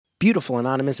Beautiful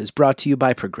Anonymous is brought to you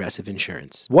by Progressive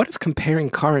Insurance. What if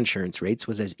comparing car insurance rates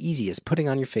was as easy as putting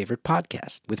on your favorite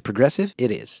podcast? With Progressive,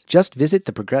 it is. Just visit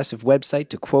the Progressive website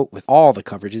to quote with all the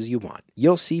coverages you want.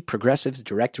 You'll see Progressive's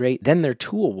direct rate, then their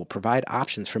tool will provide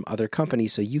options from other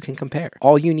companies so you can compare.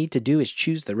 All you need to do is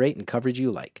choose the rate and coverage you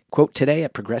like. Quote today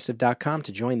at Progressive.com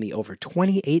to join the over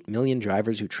 28 million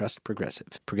drivers who trust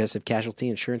Progressive. Progressive Casualty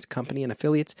Insurance Company and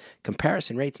Affiliates.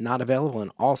 Comparison rates not available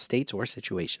in all states or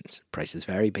situations. Prices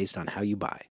vary based on how you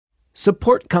buy.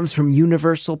 Support comes from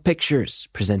Universal Pictures,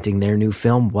 presenting their new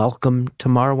film, Welcome to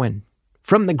Marwen.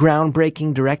 From the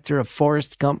groundbreaking director of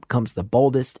Forrest Gump comes the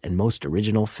boldest and most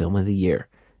original film of the year.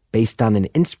 Based on an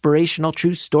inspirational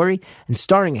true story and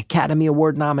starring Academy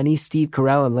Award nominee Steve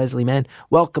Carell and Leslie Mann,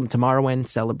 Welcome to Marwen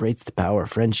celebrates the power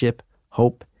of friendship,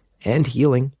 hope, and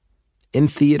healing. In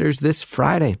theaters this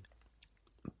Friday.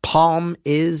 Palm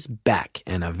is back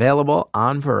and available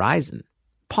on Verizon.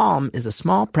 Palm is a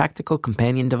small, practical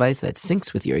companion device that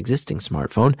syncs with your existing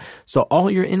smartphone, so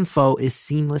all your info is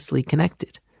seamlessly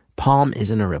connected. Palm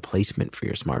isn't a replacement for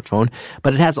your smartphone,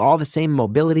 but it has all the same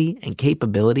mobility and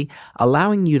capability,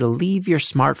 allowing you to leave your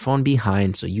smartphone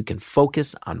behind so you can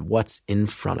focus on what's in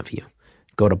front of you.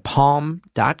 Go to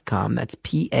palm.com, that's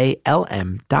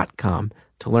PALM.com,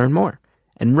 to learn more,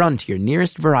 and run to your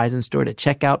nearest Verizon store to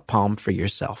check out Palm for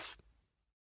yourself.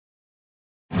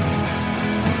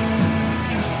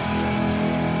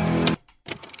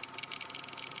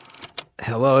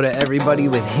 Hello to everybody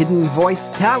with hidden voice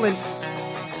talents.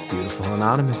 It's Beautiful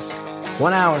Anonymous.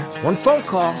 1 hour, one phone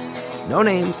call, no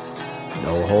names,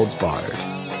 no holds barred.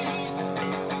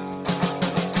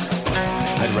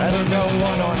 I'd rather go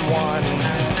one-on-one.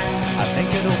 I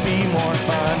think it'll be more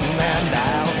fun, and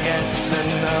I'll get to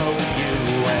know you,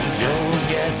 and you'll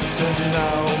get to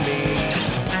know me.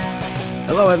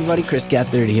 Hello everybody, Chris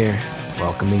Gethard here,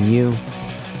 welcoming you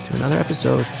to another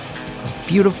episode of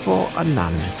Beautiful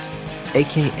Anonymous.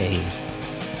 A.K.A.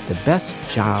 the best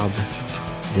job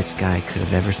this guy could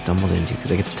have ever stumbled into,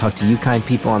 because I get to talk to you kind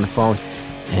people on the phone.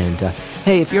 And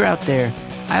hey, if you're out there,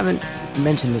 I haven't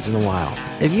mentioned this in a while.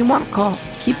 If you want to call,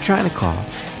 keep trying to call.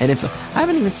 And if I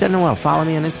haven't even said in a while, follow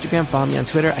me on Instagram, follow me on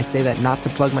Twitter. I say that not to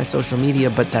plug my social media,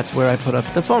 but that's where I put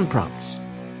up the phone prompts.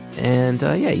 And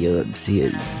yeah, you'll see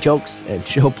jokes and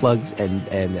show plugs and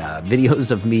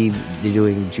videos of me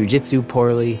doing jujitsu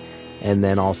poorly, and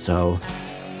then also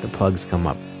the plugs come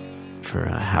up for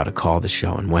how to call the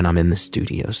show and when I'm in the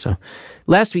studio. So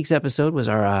last week's episode was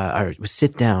our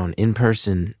sit down in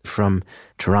person from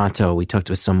Toronto. We talked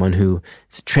with someone who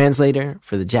is a translator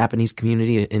for the Japanese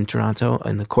community in Toronto,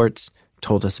 and the courts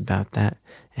told us about that.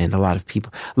 And a lot of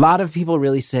people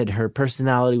really said her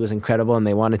personality was incredible, and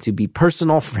they wanted to be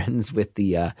personal friends with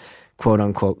the quote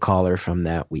unquote caller from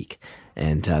that week.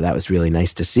 And that was really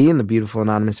nice to see in the Beautiful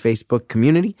Anonymous Facebook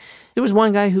community. There was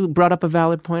one guy who brought up a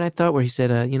valid point, I thought, where he said,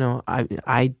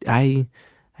 I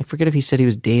forget if he said he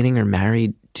was dating or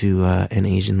married to an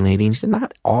Asian lady. And he said,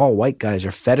 not all white guys are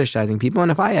fetishizing people. And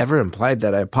if I ever implied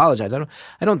that, I apologize.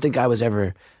 I don't think I was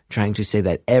ever trying to say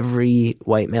that every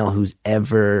white male who's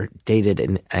ever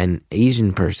dated an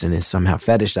Asian person is somehow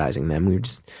fetishizing them. We were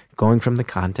just going from the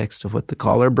context of what the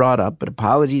caller brought up. But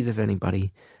apologies if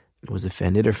anybody was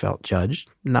offended or felt judged.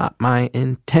 Not my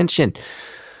intention.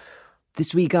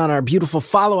 This week on our beautiful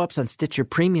follow-ups on Stitcher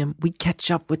Premium, we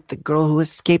catch up with the girl who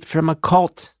escaped from a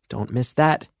cult. Don't miss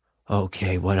that.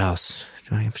 Okay, what else?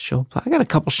 Do I have a show? I got a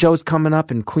couple shows coming up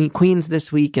in Queens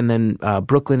this week, and then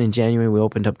Brooklyn in January. We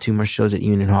opened up 2 more shows at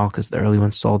Union Hall because the early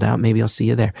ones sold out. Maybe I'll see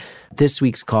you there. This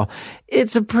week's call,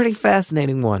 it's a pretty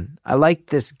fascinating one. I like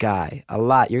this guy a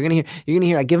lot. You're gonna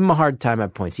hear. I give him a hard time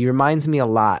at points. He reminds me a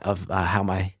lot of how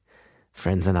my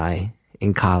friends and I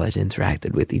in college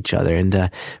interacted with each other,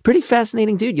 and pretty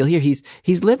fascinating dude. You'll hear he's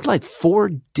lived like 4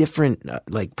 different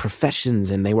like professions,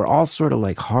 and they were all sort of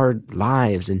like hard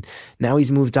lives, and now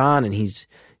he's moved on and he's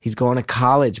going to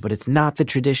college, but it's not the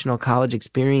traditional college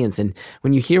experience. And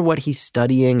when you hear what he's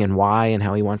studying and why and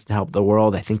how he wants to help the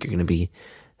world, I think you're going to be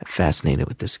fascinated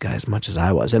with this guy as much as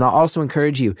I was. And I'll also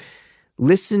encourage you,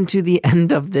 listen to the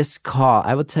end of this call.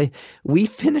 I will tell you, we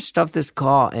finished up this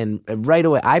call, and right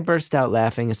away, I burst out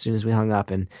laughing as soon as we hung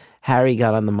up, and Harry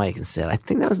got on the mic and said, I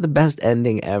think that was the best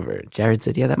ending ever. Jared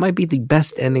said, yeah, that might be the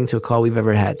best ending to a call we've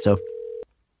ever had. So,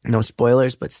 no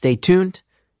spoilers, but stay tuned.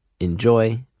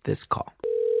 Enjoy this call.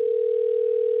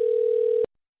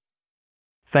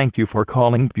 Thank you for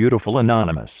calling Beautiful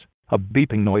Anonymous. A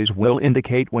beeping noise will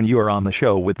indicate when you are on the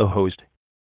show with the host.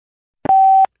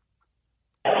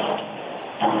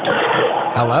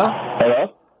 Hello?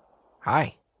 Hello?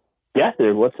 Hi. Yeah,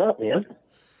 dude, what's up, man?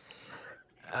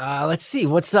 Let's see,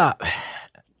 what's up?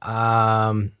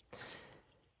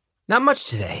 Not much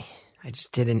today. I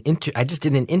just did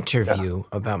an interview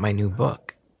about my new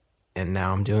book, and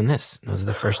now I'm doing this. Those are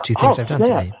the first two things I've done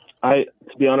today. To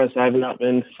be honest, I have not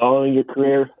been following your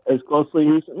career as closely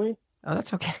recently. Oh,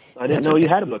 that's okay. I didn't know you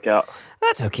had a book out.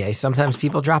 That's okay. Sometimes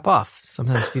people drop off.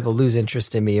 Sometimes people lose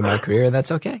interest in me and my career, and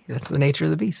that's okay. That's the nature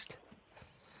of the beast.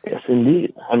 Yes,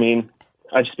 indeed. I mean,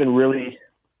 I've just been really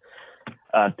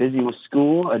busy with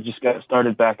school. I just got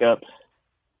started back up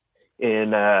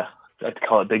in, I like to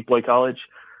call it big boy college,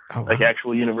 like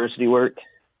actual university work.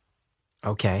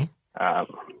 Okay. After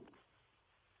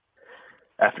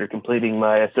completing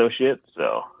my associates,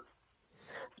 so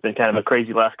it's been kind of a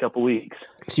crazy last couple weeks.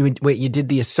 So you did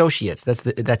the associates.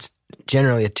 That's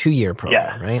generally a 2-year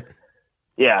program, right?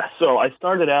 Yeah. So I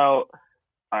started out.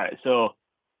 All right. So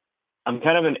I'm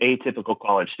kind of an atypical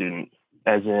college student,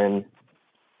 as in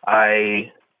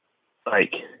I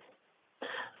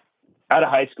out of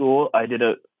high school, I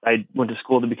went to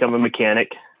school to become a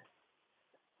mechanic.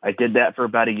 I did that for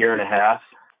about a year and a half.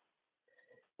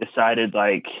 Decided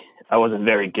I wasn't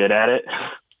very good at it.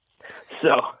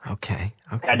 So okay.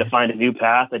 I had to find a new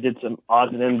path. I did some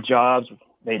odds and ends jobs,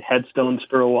 made headstones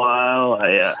for a while.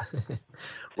 I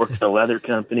worked at a leather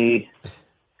company.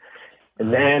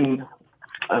 And then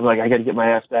I was like, I got to get my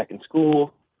ass back in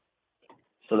school.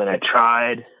 So then I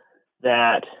tried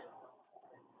that.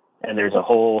 And there's a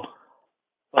whole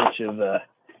bunch of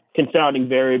confounding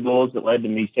variables that led to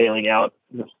me failing out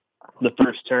the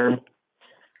first term.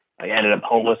 I ended up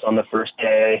homeless on the first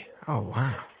day. Oh,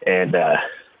 wow. And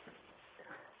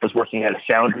was working at a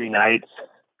foundry nights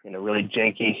in a really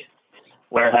janky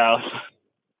warehouse.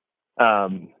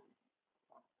 And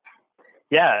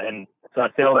so I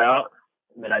failed out.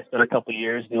 And then I spent a couple of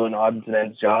years doing odds and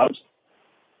ends jobs.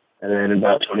 And then in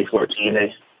about 2014,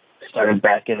 I started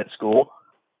back in at school.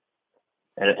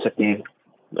 And it took me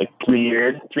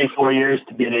 3-4 years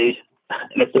to get an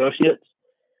associate's.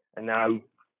 And now I'm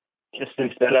just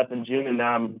finished that up in June, and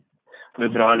now I'm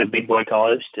moving on to Big Boy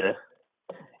College to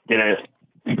get a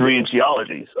degree in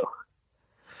geology. So,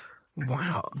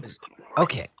 wow.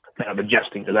 Okay. Kind of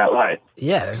adjusting to that life.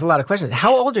 Yeah, there's a lot of questions.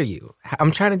 How old are you?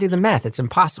 I'm trying to do the math. It's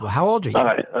impossible. How old are you? All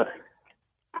right.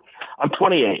 I'm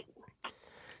 28.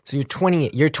 So you're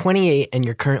 28. You're 28, and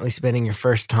you're currently spending your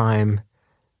first time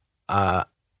at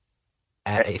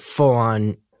a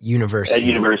full-on university. At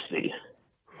university.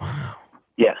 Wow.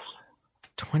 Yes.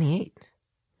 28.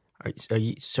 Are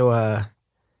you so?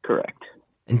 Correct.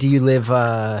 And do you live?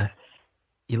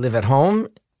 You live at home,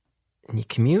 and you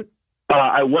commute?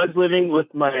 I was living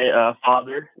with my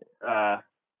father. My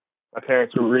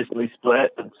parents were recently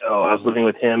split, and so I was living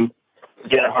with him.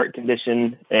 He had a heart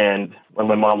condition, and when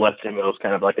my mom left him, it was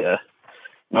kind of like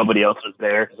nobody else was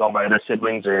there because all my other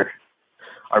siblings are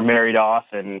married off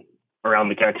and around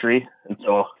the country, and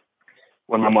so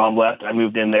when my mom left, I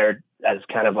moved in there as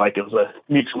kind of like it was a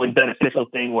mutually beneficial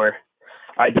thing where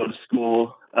I go to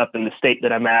school up in the state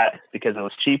that I'm at because it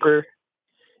was cheaper.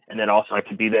 And then also I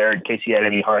could be there in case he had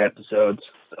any heart episodes.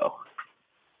 So.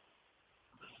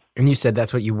 And you said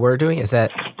that's what you were doing? Is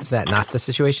that not the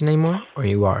situation anymore, or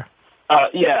you are?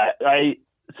 Yeah.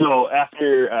 So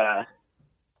after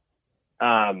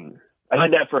I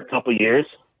did that for a couple years,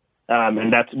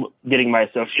 and that's getting my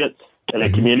associates at a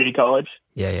community college.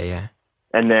 Yeah.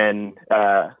 And then,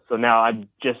 so now I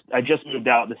just moved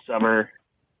out this summer,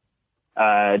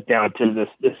 down to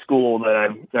this school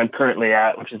that I'm currently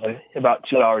at, which is about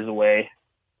 2 hours away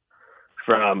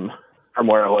from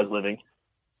where I was living.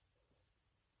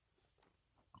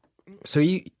 So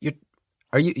you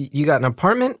got an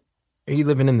apartment? Are you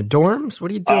living in the dorms?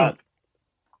 What are you doing?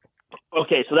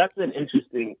 Okay. So that's an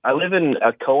interesting, I live in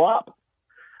a co-op,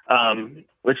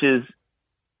 which is,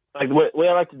 like the way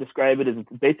I like to describe it is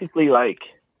it's basically like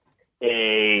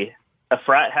a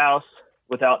frat house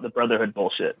without the brotherhood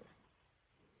bullshit.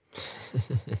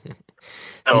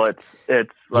 So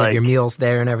it's like your meals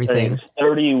there and everything.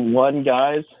 31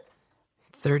 guys.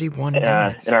 31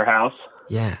 guys in our house.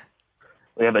 Yeah,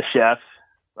 we have a chef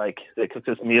that cooks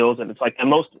us meals, and it's like it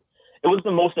was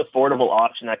the most affordable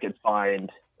option I could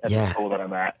find at the school that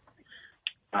I'm at.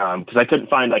 Because I couldn't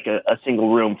find a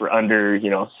single room for under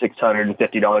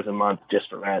 $650 a month just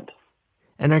for rent.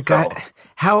 And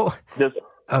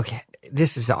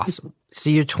this is awesome. So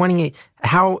you're 28.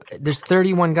 There's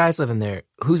 31 guys living there.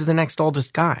 Who's the next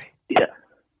oldest guy? Yeah.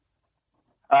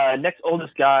 Next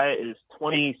oldest guy is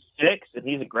 26, and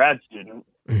he's a grad student.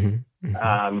 Mm-hmm.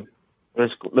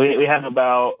 Mm-hmm. We have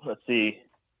about 1,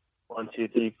 2,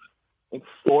 3,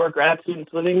 4 grad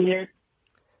students living here.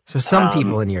 So some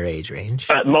people in your age range.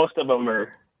 Most of them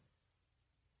are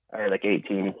like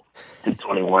 18 to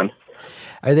 21.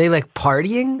 Are they like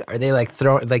partying? Are they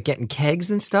like getting kegs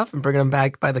and stuff and bringing them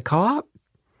back by the co-op?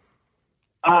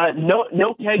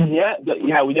 No kegs yet, but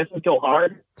yeah, we definitely go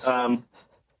hard.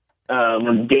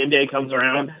 When game day comes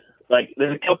around, like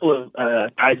there's a couple of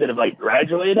guys that have like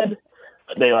graduated,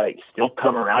 but they like still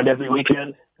come around every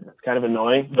weekend. It's kind of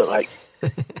annoying, but like,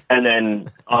 and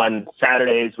then on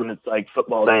Saturdays when it's like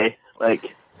football day,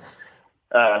 like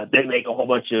they make a whole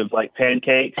bunch of like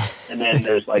pancakes, and then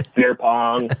there's like beer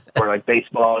pong or like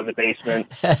baseball in the basement,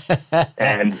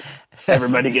 and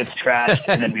everybody gets trashed,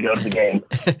 and then we go to the game.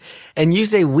 And you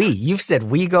say we. You've said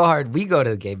we go hard, we go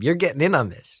to the game. You're getting in on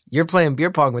this. You're playing beer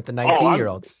pong with the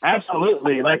 19-year-olds.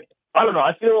 Absolutely. Like, I don't know.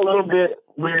 I feel a little bit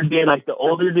weird being like the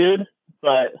older dude,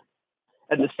 but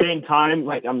at the same time,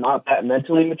 like I'm not that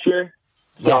mentally mature.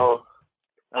 So,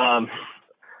 I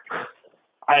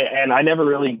never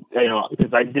really,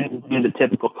 because I didn't do the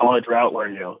typical college route where,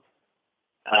 you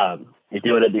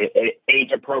do it at the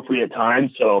age appropriate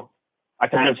time. So I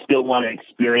kind of still want to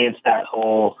experience that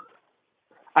whole,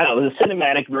 I don't know, the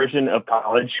cinematic version of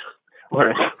college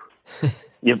where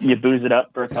you booze it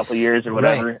up for a couple of years or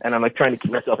whatever. Right. And I'm like trying to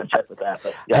keep myself in check with that.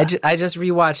 But yeah. I just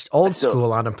rewatched Old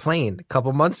School on a plane a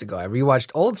couple months ago. I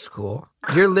rewatched Old School.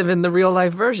 You're living the real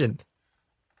life version.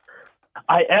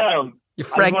 I am. You're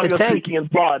Frank the Tank. And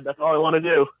broad. That's all I want to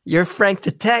do. You're Frank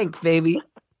the Tank, baby.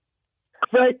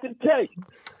 Frank the Tank.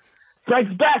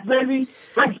 Frank's back, baby.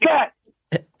 Frank's back.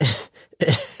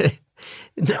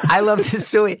 I love this.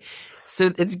 So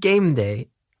it's game day.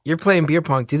 You're playing beer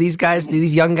pong. Do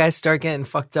these young guys start getting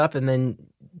fucked up and then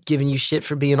giving you shit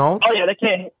for being old? Oh yeah,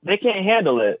 they can't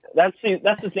handle it. That's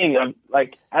the thing. I'm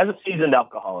like, as a seasoned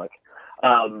alcoholic,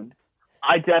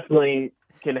 I definitely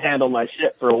can handle my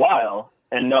shit for a while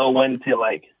and know when to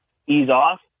like ease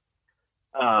off.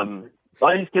 A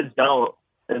lot of these kids don't,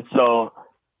 and so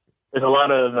there's a lot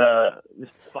of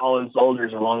just fallen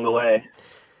soldiers along the way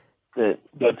that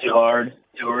go too hard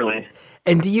too early.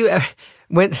 And do you ever,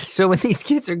 when these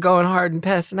kids are going hard and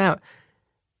passing out,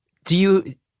 do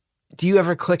you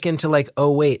ever click into like,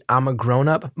 oh wait, I'm a grown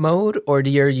up mode, or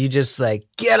are you just like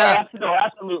get up? No,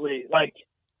 absolutely. Like,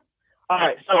 all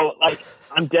right, so like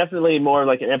I'm definitely more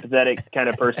like an empathetic kind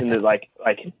of person that like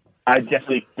I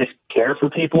definitely just care for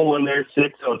people when they're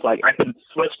sick. So it's like I can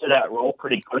switch to that role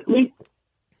pretty quickly.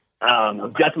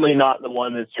 I'm definitely not the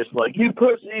one that's just like, you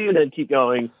pussy, and then keep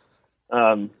going.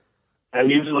 I'm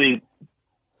usually,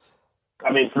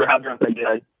 for how drunk I get,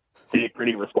 I stay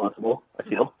pretty responsible, I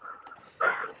feel.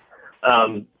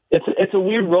 It's a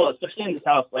weird role, especially in this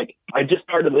house. Like, I just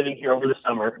started living here over the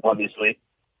summer, obviously,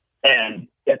 and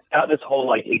it's got this whole,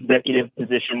 like, executive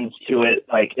positions to it.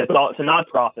 Like, it's a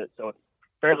nonprofit, so it's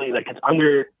fairly, like, it's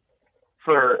under,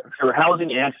 for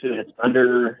housing and food, it's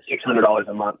under $600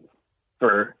 a month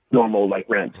for normal, like,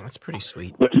 rent. That's pretty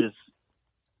sweet. Which is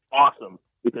awesome,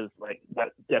 because, like,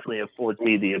 that definitely affords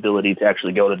me the ability to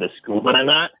actually go to the school that I'm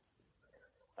at.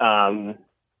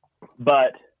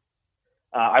 But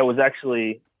I was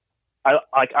actually,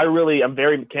 I'm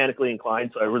very mechanically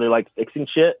inclined, so I really like fixing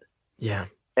shit. Yeah.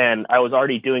 And I was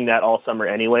already doing that all summer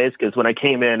anyways, because when I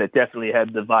came in, it definitely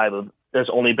had the vibe of there's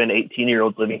only been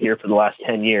 18-year-olds living here for the last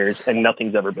 10 years, and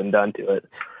nothing's ever been done to it.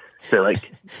 So,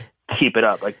 like, keep it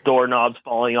up. Like, doorknobs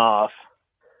falling off,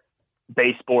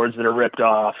 baseboards that are ripped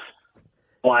off,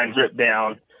 blinds ripped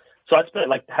down. So I spent,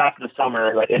 like, half the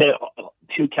summer, like, I did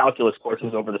 2 calculus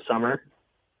courses over the summer,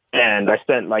 and I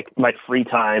spent, like, my free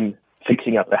time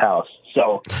fixing up the house.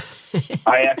 So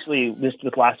I actually, this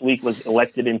last week was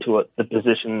elected into the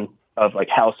position of, like,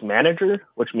 house manager,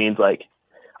 which means, like,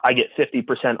 I get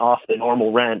 50% off the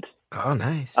normal rent. Oh,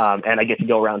 nice. And I get to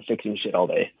go around fixing shit all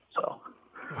day. So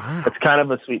wow. It's kind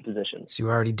of a sweet position. So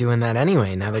you're already doing that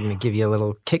anyway. Now they're going to give you a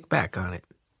little kickback on it.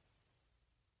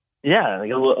 Yeah, I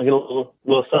get a little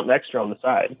something extra on the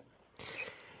side.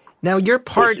 Now you're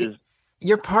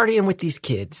partying with these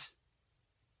kids,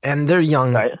 and they're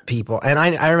young people. And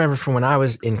I remember from when I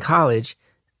was in college,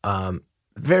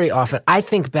 very often I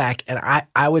think back, and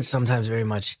I would sometimes very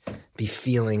much be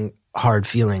feeling hard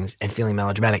feelings and feeling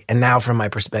melodramatic. And now from my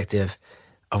perspective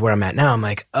of where I'm at now, I'm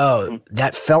like, oh,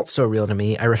 that felt so real to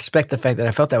me. I respect the fact that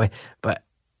I felt that way, but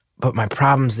my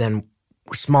problems then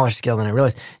were smaller scale than I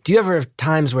realized. Do you ever have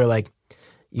times where like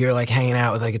you're like hanging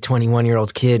out with like a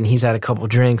 21-year-old kid and he's had a couple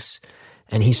drinks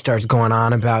and he starts going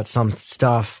on about some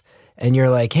stuff and you're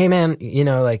like, hey man,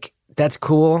 like that's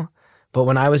cool, but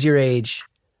when I was your age,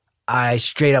 I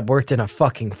straight up worked in a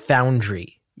fucking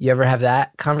foundry. You ever have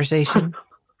that conversation?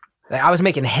 Like, I was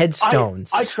making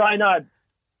headstones. I try not.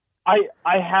 I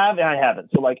have and I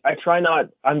haven't. So like I try not.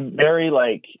 I'm very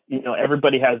like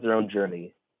everybody has their own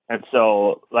journey, and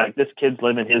so like this kid's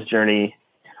living his journey.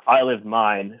 I lived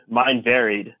mine. Mine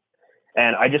varied.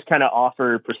 And I just kind of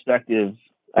offer perspective.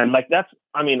 And like,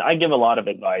 I give a lot of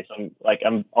advice.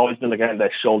 I'm always been the guy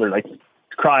that shoulder, like, to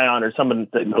cry on, or someone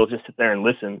that will just sit there and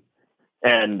listen.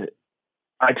 And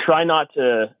I try not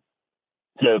to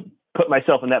put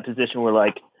myself in that position where,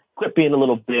 like, quit being a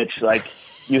little bitch, like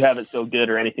you have it so good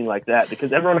or anything like that,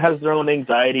 because everyone has their own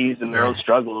anxieties and their own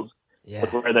struggles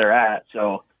with where they're at.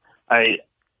 So I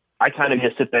kind of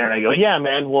just sit there and I go, yeah,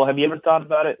 man, well, have you ever thought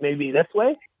about it maybe this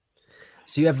way?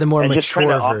 So you have the more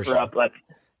mature version.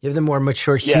 You have the more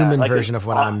mature human version of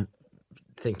what I'm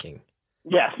thinking.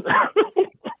 Yes.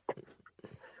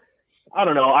 I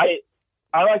don't know. I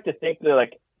like to think that,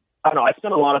 like, I don't know. I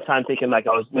spent a lot of time thinking like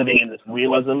I was living in this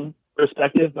realism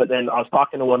perspective, but then I was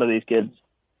talking to one of these kids,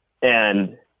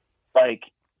 and I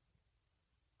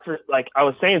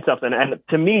was saying something, and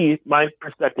to me, my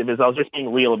perspective is I was just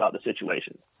being real about the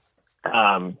situation.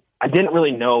 I didn't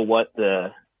really know what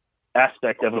the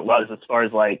aspect of it was as far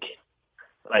as like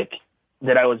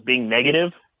that I was being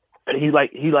negative, but he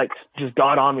just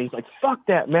got on me. He's like, fuck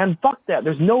that, man. Fuck that.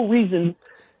 There's no reason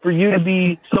for you to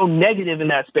be so negative in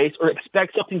that space or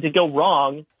expect something to go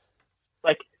wrong.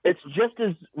 Like, it's just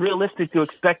as realistic to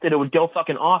expect that it would go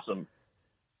fucking awesome.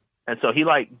 And so he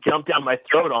like jumped down my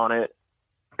throat on it.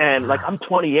 And like, I'm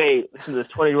 28. Listen to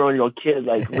this 20-year-old kid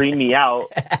like read me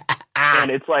out.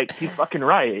 And it's like, he's fucking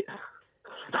right.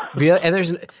 Really?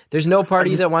 And there's no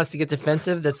party that wants to get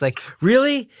defensive that's like,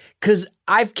 really? Because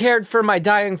I've cared for my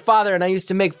dying father and I used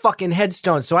to make fucking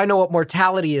headstones, so I know what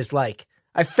mortality is like.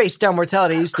 I faced down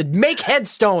mortality. I used to make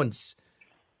headstones.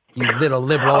 You little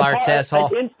liberal arts asshole.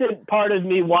 An instant part of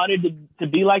me wanted to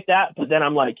be like that, but then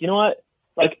I'm like, you know what?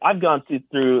 Like, I've gone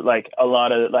through like a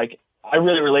lot of, like, I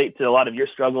really relate to a lot of your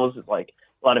struggles. It's like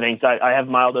a lot of anxiety. I have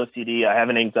mild OCD. I have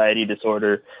an anxiety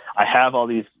disorder. I have all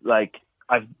these, like,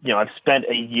 I've spent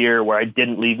a year where I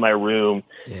didn't leave my room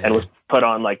and was put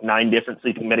on like 9 different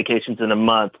sleeping medications in a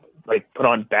month, like put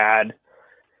on bad,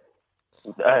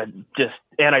 just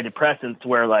antidepressants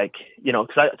where, like, you know,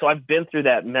 so I've been through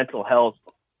that mental health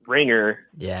ringer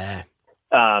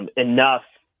enough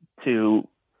to,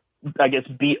 I guess,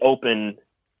 be open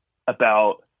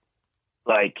about,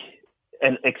 like,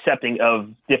 and accepting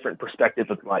of different perspectives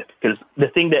of life. Because the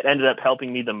thing that ended up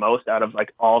helping me the most out of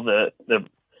like all the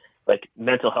like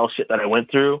mental health shit that I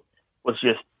went through was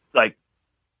just like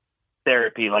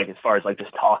therapy, like as far as like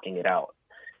just talking it out.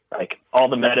 Like, all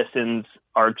the medicines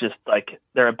are just like,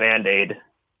 they're a Band-Aid,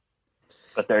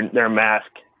 but they're a mask.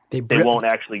 They won't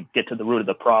actually get to the root of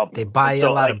the problem. They buy you a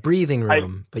lot of breathing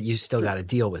room, but you still got to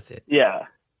deal with it. Yeah.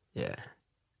 Yeah.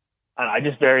 And I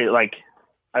just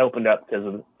I opened up because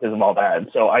of all that. And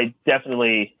so I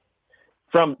definitely,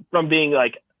 from being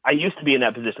like, I used to be in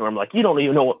that position where I'm like, you don't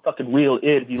even know what fucking real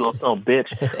is, you little son of a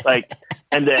bitch. Like,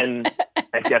 and then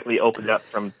I definitely opened up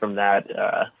from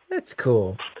that. That's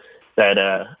cool.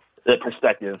 The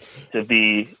perspective to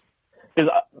be,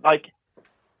 because like,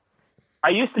 I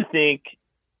used to think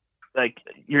like,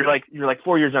 you're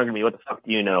 4 years younger than me, what the fuck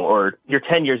do you know? Or you're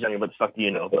 10 years younger, what the fuck do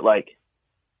you know? But like,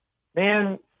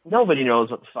 man, nobody knows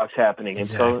what the fuck's happening. And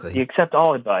so you accept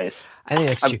all advice. I think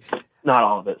that's true. Not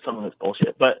all of it. Some of it's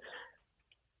bullshit, but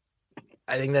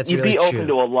I think that's you'd really be true. open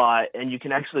to a lot, and you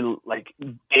can actually like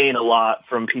gain a lot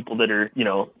from people that are, you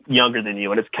know, younger than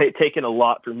you. And it's taken a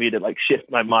lot for me to like shift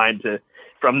my mind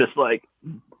from this, like,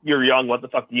 you're young, what the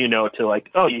fuck do you know, to like,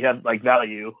 oh, you have like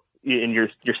value in your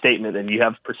statement, and you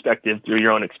have perspective through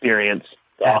your own experience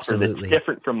to offer that's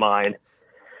different from mine.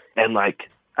 And like,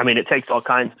 I mean, it takes all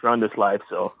kinds to run this life,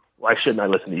 so why shouldn't I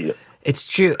listen to you? It's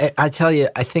true. I tell you,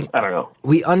 I think I don't know.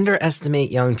 We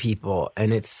underestimate young people,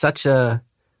 and it's such a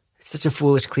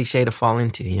foolish cliche to fall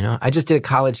into, you know? I just did a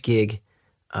college gig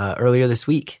earlier this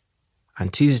week on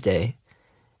Tuesday,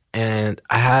 and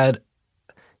I had,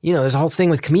 you know, there's a whole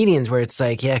thing with comedians where it's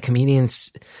like, yeah,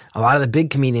 comedians, a lot of the big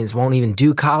comedians won't even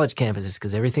do college campuses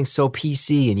because everything's so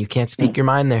PC and you can't speak your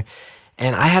mind there.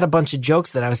 And I had a bunch of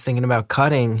jokes that I was thinking about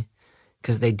cutting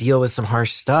because they deal with some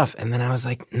harsh stuff. And then I was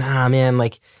like, nah, man,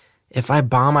 like, if I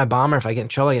bomb, I bomb, or if I get in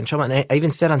trouble, I get in trouble. And I even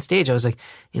said on stage, I was like,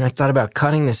 you know, I thought about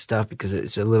cutting this stuff because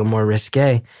it's a little more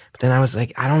risque. But then I was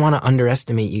like, I don't want to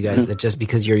underestimate you guys that just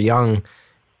because you're young,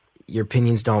 your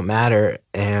opinions don't matter.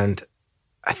 And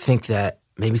I think that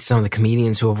maybe some of the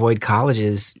comedians who avoid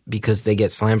colleges because they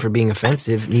get slammed for being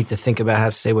offensive need to think about how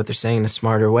to say what they're saying in a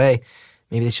smarter way.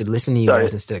 Maybe they should listen to you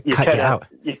guys instead of cut you out.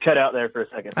 You cut out there for a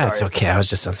second. That's okay. I was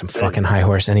just on some fucking high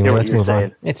horse anyway. Let's move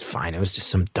on. It's fine. It was just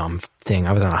some dumb thing.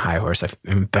 I was on a high horse. I'm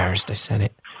embarrassed I said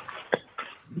it.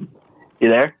 You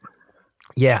there?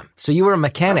 Yeah. So you were a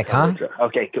mechanic, huh?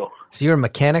 Okay, cool. So you were a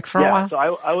mechanic for a while? So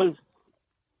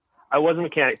I I was a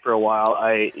mechanic for a while.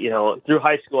 Through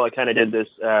high school, I kind of did this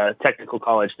technical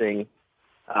college thing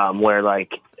where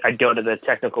like I'd go to the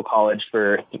technical college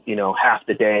for, half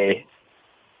the day.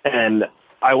 And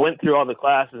I went through all the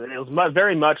classes, and it was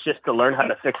very much just to learn how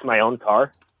to fix my own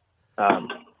car.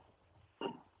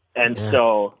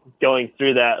 So going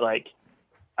through that, like,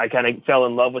 I kind of fell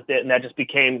in love with it, and that just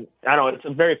became, I don't know, it's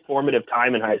a very formative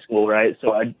time in high school, right?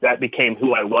 So that became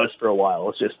who I was for a while.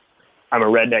 It's just, I'm a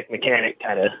redneck mechanic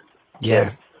kind of.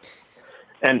 Yeah.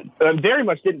 And I very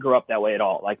much didn't grow up that way at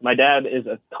all. Like, my dad is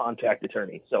a contract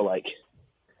attorney, so like,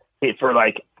 for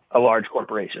like a large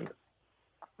corporation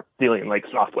dealing in like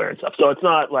software and stuff. So it's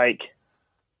not like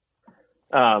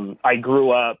I grew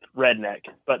up redneck,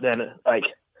 but then like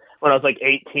when I was like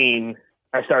 18,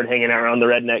 I started hanging out around the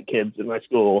redneck kids in my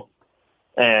school,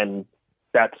 and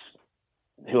that's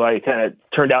who I kind of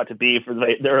turned out to be for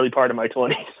the early part of my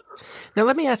 20s. Now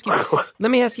let me ask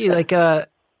you, like,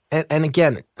 and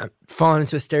again, I'm falling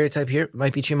into a stereotype here.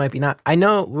 Might be true, might be not. I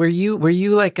know. Were you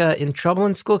like in trouble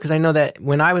in school? Because I know that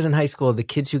when I was in high school, the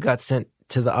kids who got sent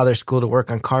to the other school to work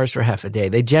on cars for half a day,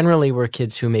 they generally were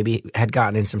kids who maybe had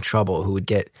gotten in some trouble, who would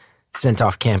get sent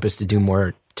off campus to do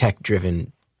more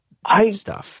tech-driven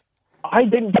stuff. I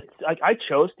didn't. I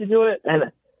chose to do it,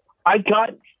 and I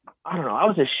don't know. I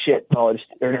was a shit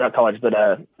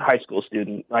high school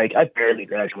student. Like, I barely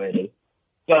graduated,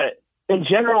 but in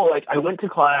general, like, I went to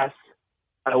class.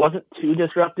 I wasn't too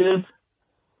disruptive.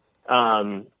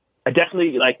 I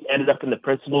definitely like ended up in the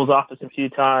principal's office a few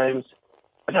times.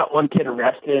 I got one kid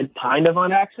arrested, kind of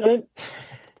on accident.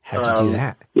 How'd you do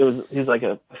that? He was like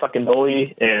a fucking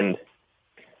bully, and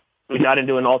we got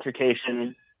into an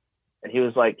altercation, and he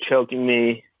was like choking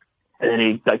me, and then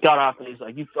he like got off, and he's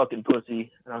like, "You fucking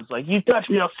pussy," and I was like, "You touch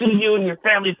me, I'll sue you and your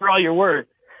family for all your worth."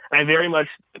 And I very much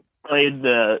played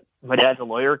my dad's a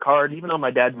lawyer card, even though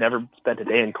my dad never spent a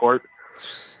day in court.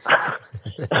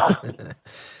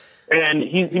 And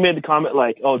he made the comment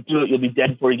like, "Oh, do it, you'll be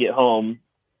dead before you get home."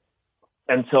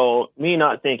 And so me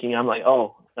not thinking, I'm like,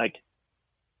 oh, like,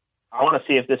 I want to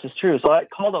see if this is true. So I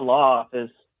called the law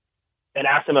office and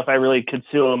asked them if I really could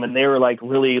sue them. And they were like,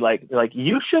 really like,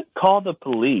 you should call the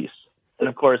police. And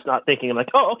of course, not thinking, I'm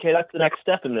like, oh, okay, that's the next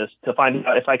step in this, to find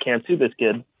out if I can sue this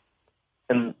kid.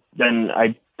 And then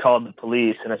I called the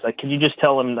police, and I was like, can you just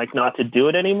tell them like not to do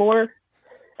it anymore?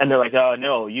 And they're like, oh,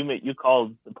 no, you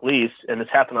called the police, and this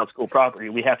happened on school property.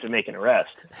 We have to make an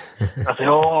arrest. I was like,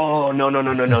 oh, no.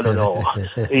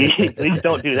 Please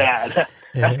don't do that.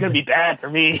 That's going to be bad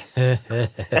for me.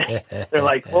 They're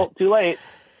like, well, too late.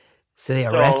 So they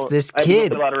arrest this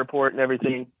kid. I wrote a report and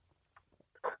everything.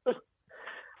 It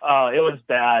was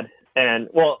bad. And,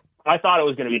 well, I thought it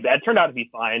was going to be bad. It turned out to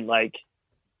be fine. Like,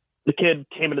 the kid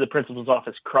came into the principal's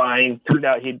office crying. Turned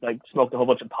out he'd, like, smoked a whole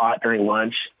bunch of pot during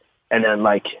lunch. And then,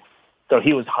 like, so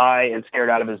he was high and scared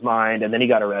out of his mind, and then he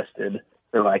got arrested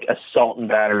for, like, assault and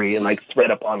battery and, like,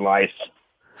 threat upon life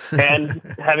and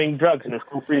having drugs in a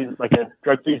school-free, like, a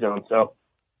drug-free zone. So,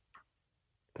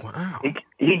 wow.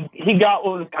 He got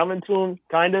what was coming to him,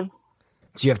 kind of.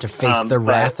 Do you have to face the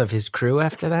wrath of his crew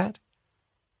after that?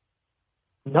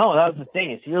 No, that was the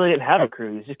thing. Is he really didn't have a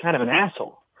crew. He was just kind of an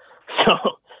asshole. So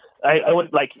I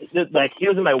would like he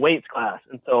was in my weights class,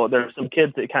 and so there were some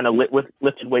kids that kind of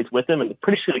lifted weights with him, and I'm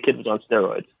pretty sure the kid was on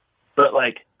steroids. But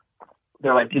like,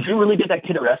 they're like, "Did you really get that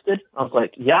kid arrested?" I was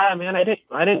like, "Yeah, man, I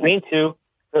didn't mean to."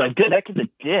 They're like, "Good, that kid's a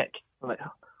dick." I'm like,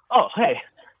 "Oh, hey,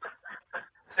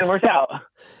 it worked out."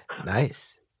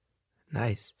 Nice.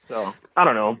 So I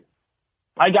don't know.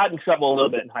 I got in trouble a little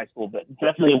bit in high school, but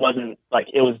definitely wasn't like,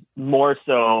 it was more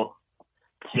so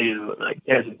to like,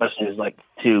 answer the question is like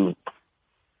to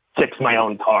fix my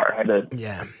own car. I had a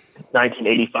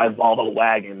 1985 Volvo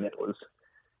wagon that was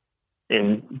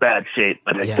in bad shape,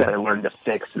 but I kind of learned to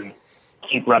fix and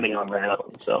keep running on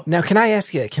round. So now, can I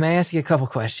ask you a couple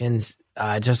questions,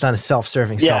 just on a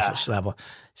self-serving, selfish level?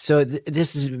 So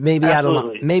this is maybe out of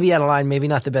line, maybe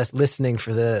not the best listening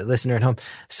for the listener at home.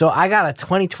 So I got a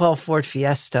 2012 Ford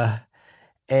Fiesta,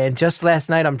 and just last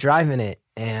night I'm driving it,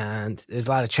 and there's a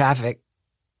lot of traffic,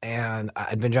 and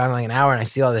I'd been driving like an hour, and I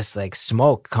see all this like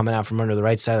smoke coming out from under the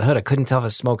right side of the hood. I couldn't tell if it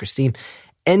was smoke or steam.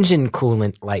 Engine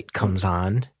coolant light comes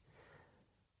on.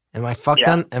 Am I fucked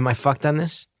on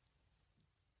this?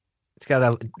 It's got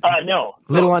a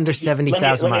little under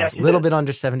 70,000 miles. A little bit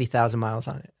under 70,000 miles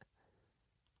on it.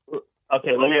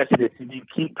 Okay, let me ask you this. Did you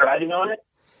keep driving on it?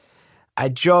 I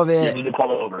drove it. You need to pull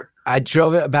over. I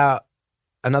drove it about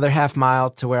another half mile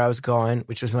to where I was going,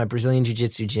 which was my Brazilian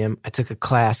Jiu-Jitsu gym. I took a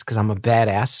class because I'm a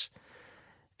badass.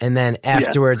 And then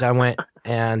afterwards I went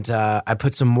and I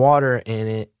put some water in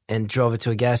it and drove it to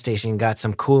a gas station and got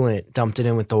some coolant, dumped it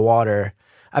in with the water.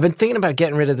 I've been thinking about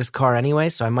getting rid of this car anyway,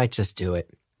 so I might just do it.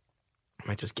 I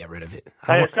might just get rid of it.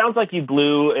 It sounds like you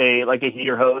blew a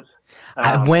heater hose.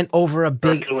 I went over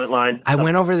line. I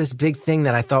went over this big thing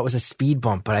that I thought was a speed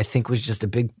bump, but I think was just a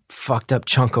big fucked up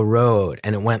chunk of road,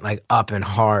 and it went like up and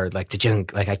hard, like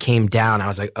I came down. I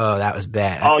was like, oh, that was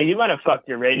bad. Oh, you might have fucked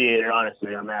your radiator,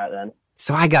 honestly, on that then.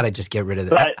 So I gotta just get rid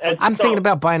of it. I'm thinking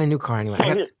about buying a new car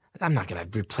anyway. I'm not gonna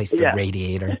replace the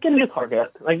radiator. Just get a new car, guys.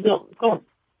 Like, don't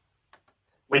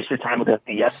waste your time with a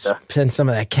Fiesta. Spend some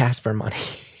of that Casper money.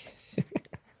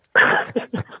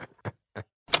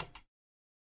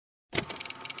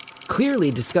 Clearly,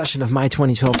 discussion of my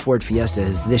 2012 Ford Fiesta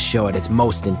is this show at its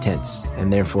most intense,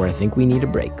 and therefore I think we need a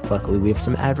break. Luckily, we have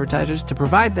some advertisers to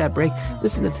provide that break.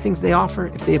 Listen to the things they offer.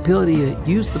 If they appeal to you,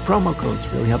 use the promo codes.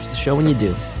 Really helps the show when you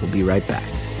do. We'll be right back.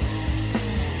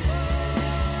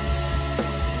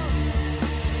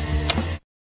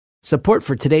 Support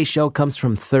for today's show comes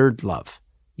from Third Love.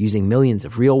 Using millions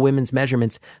of real women's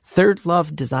measurements, Third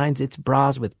Love designs its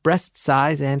bras with breast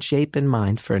size and shape in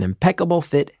mind for an impeccable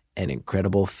fit and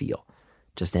incredible feel.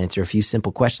 Just answer a few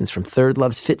simple questions from Third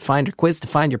Love's Fit Finder quiz to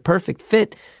find your perfect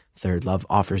fit. Third Love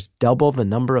offers double the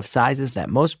number of sizes that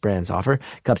most brands offer,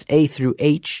 cups A through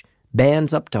H,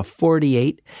 bands up to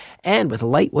 48, and with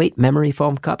lightweight memory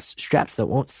foam cups, straps that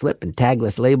won't slip, and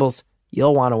tagless labels,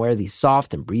 you'll want to wear these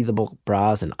soft and breathable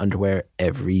bras and underwear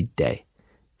every day.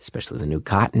 Especially the new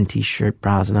cotton t-shirt,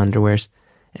 bras, and underwears.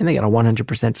 And they got a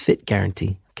 100% fit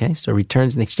guarantee. Okay, so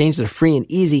returns and exchanges are free and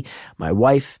easy. My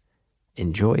wife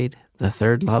enjoyed the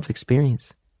Third Love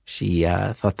experience. She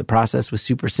thought the process was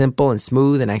super simple and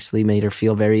smooth and actually made her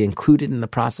feel very included in the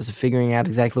process of figuring out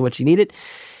exactly what she needed.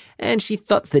 And she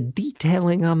thought the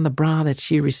detailing on the bra that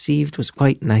she received was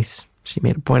quite nice. She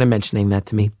made a point of mentioning that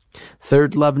to me.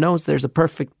 Third Love knows there's a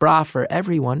perfect bra for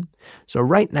everyone. So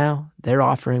right now, they're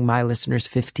offering my listeners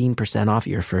 15% off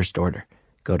your first order.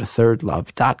 Go to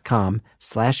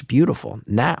thirdlove.com/beautiful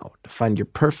now to find your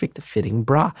perfect fitting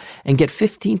bra and get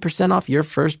 15% off your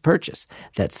first purchase.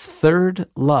 That's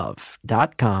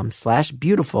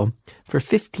thirdlove.com/beautiful for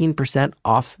 15%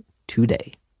 off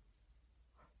today.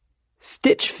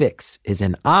 Stitch Fix is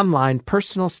an online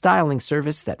personal styling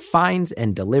service that finds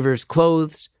and delivers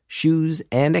clothes, shoes,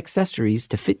 and accessories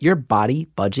to fit your body,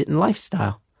 budget, and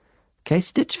lifestyle. Okay,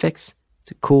 Stitch Fix. It's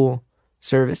a cool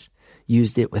service.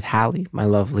 Used it with Hallie, my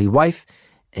lovely wife,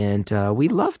 and we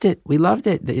loved it. We loved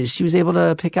it. She was able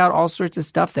to pick out all sorts of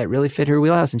stuff that really fit her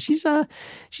wheelhouse, and she's a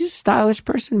stylish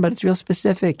person, but it's real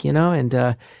specific, you know,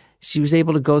 and she was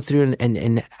able to go through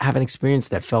and have an experience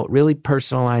that felt really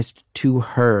personalized to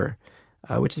her,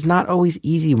 which is not always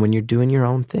easy when you're doing your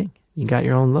own thing. You got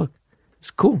your own look.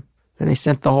 It's cool. Then they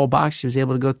sent the whole box. She was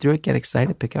able to go through it, get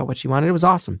excited, pick out what she wanted. It was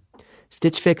awesome.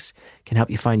 Stitch Fix can help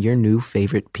you find your new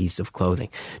favorite piece of clothing.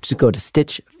 Just go to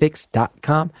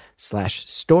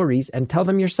stitchfix.com/stories and tell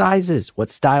them your sizes, what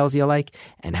styles you like,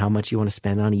 and how much you want to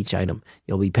spend on each item.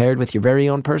 You'll be paired with your very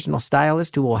own personal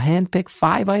stylist who will handpick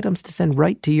 5 items to send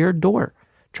right to your door.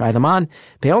 Try them on,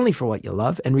 pay only for what you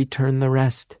love, and return the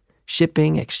rest.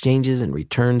 Shipping, exchanges, and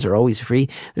returns are always free.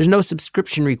 There's no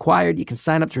subscription required. You can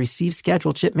sign up to receive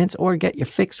scheduled shipments or get your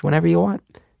fix whenever you want.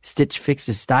 Stitch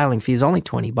Fix's styling fee is only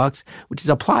 $20, which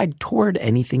is applied toward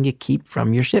anything you keep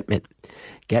from your shipment.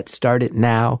 Get started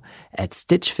now at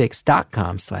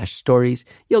stitchfix.com/stories.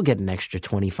 You'll get an extra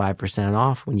 25%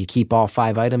 off when you keep all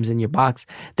 5 items in your box.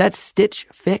 That's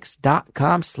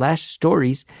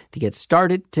stitchfix.com/stories to get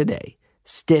started today.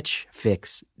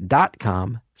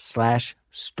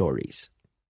 stitchfix.com/stories.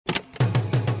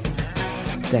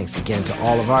 Thanks again to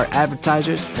all of our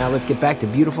advertisers. Now let's get back to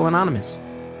Beautiful Anonymous.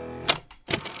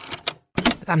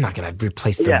 I'm not going to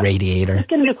replace the radiator. Just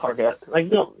get a new car, guys. Like,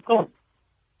 don't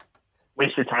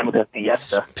waste your time with a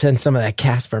Fiesta. Spend some of that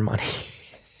Casper money.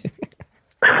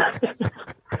 I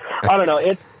don't know.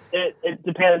 It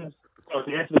depends. So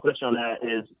to answer the question on that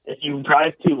is, if you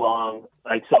drive too long,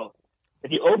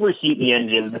 if you overheat the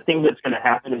engine, the thing that's going to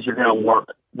happen is you're going to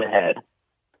warp the head.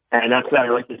 And that's kind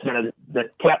of like the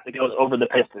cap that goes over the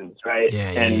pistons, right?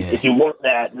 If you want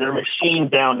that, they're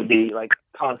machined down to be like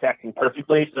contacting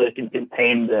perfectly so it can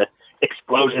contain the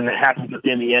explosion that happens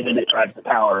within the engine that drives the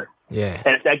power. Yeah.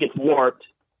 And if that gets warped,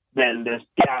 then there's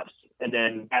gaps, and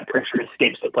then that pressure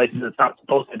escapes to places it's not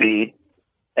supposed to be,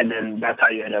 and then that's how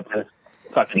you end up with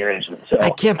fucking your engine. So I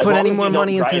can't put any more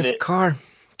money into this car.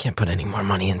 Can't put any more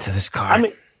money into this car. I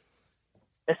mean,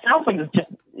 it sounds like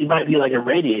it might be like a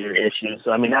radiator issue,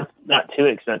 so I mean that's not too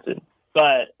expensive.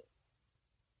 But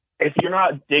if you're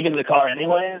not digging the car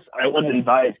anyways, I wouldn't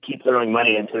advise keep throwing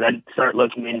money into it. I'd start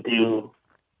looking into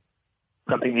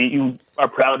something that you are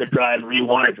proud to drive or you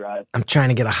want to drive. I'm trying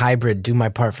to get a hybrid, do my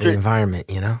part for the environment,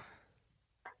 you know?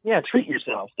 Yeah, treat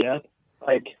yourself, Dad.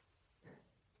 Like,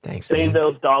 Thanks, save man.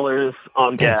 those dollars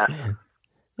on Thanks, gas man.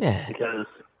 Yeah, because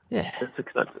yeah. it's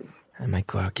expensive. I might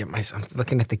go out and I'm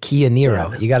looking at the Kia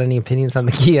Niro. Yeah. You got any opinions on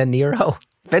the Kia Niro?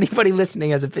 If anybody listening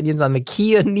has opinions on the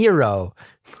Kia Niro,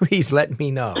 please let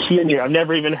me know. Kia Niro, I've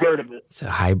never even heard of it. It's a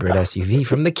hybrid SUV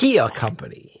from the Kia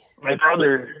company. My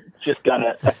brother just got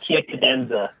a Kia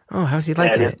Cadenza. Oh, how's he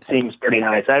liking and it? it seems pretty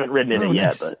nice. I haven't ridden in it yet,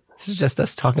 nice. but This is just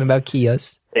us talking about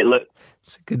Kias. it looks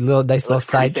It's a good little, nice little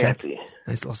sidetrack. fancy.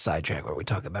 Nice little sidetrack where we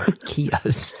talk about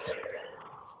Kias.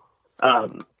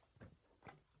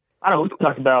 I don't know, we can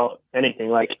talk about anything.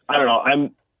 Like, I don't know,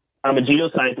 I'm a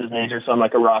geosciences major, so I'm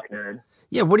like a rock nerd.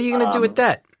 Yeah, what are you going to do with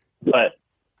that? But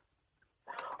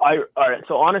all right,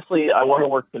 so honestly, I want to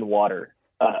work in water.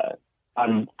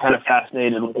 I'm kind of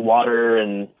fascinated with water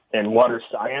and water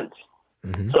science.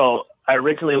 Mm-hmm. So I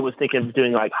originally was thinking of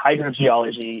doing like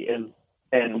hydrogeology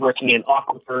and working in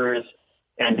aquifers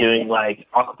and doing like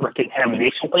aquifer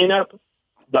contamination cleanup.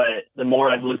 But the more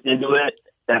I've looked into it,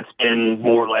 that's been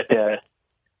more like an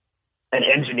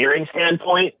engineering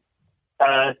standpoint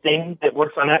thing that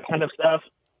works on that kind of stuff.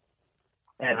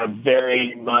 And I'm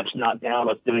very much not down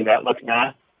with doing that much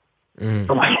math.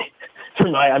 For my,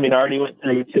 I mean, I already went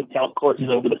through 2 calc courses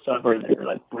over the summer and they were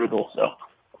like brutal. So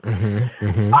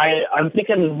I'm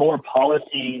thinking more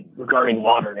policy regarding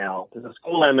water now, because the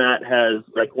school I'm at has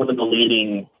like one of the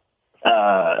leading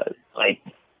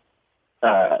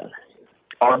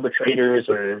arbitrators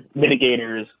or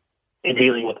mitigators in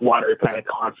dealing with water kind of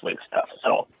conflict stuff.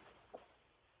 So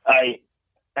I'm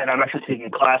actually taking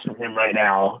a class from him right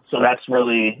now. So it's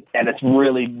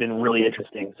really been really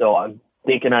interesting. So I'm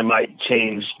thinking I might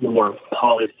change more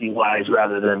policy-wise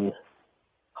rather than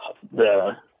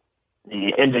the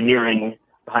engineering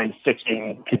behind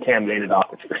fixing contaminated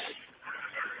aquifers.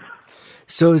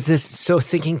 So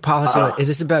thinking policy, is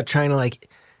this about trying to like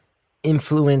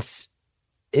influence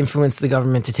the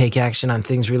government to take action on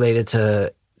things related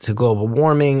to global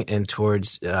warming and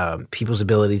towards people's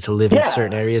ability to live in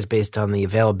certain areas based on the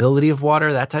availability of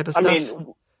water, that type of stuff? I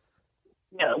mean,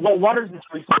 yeah, well, water is this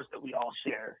resource that we all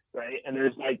share, right? And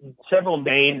there's like several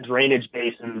main drainage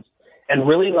basins and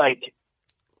really like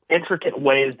intricate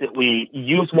ways that we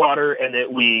use water and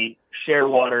that we share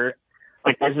water.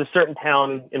 Like there's a certain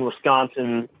town in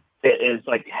Wisconsin that is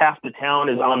like half the town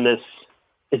is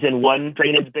in one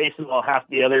drainage basin while half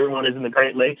the other one is in the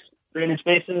Great Lakes drainage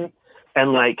basin.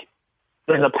 And like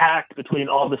there's a pact between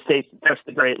all the states that touch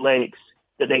the Great Lakes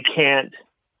that they can't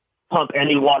pump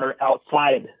any water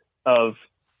outside of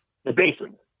the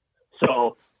basin.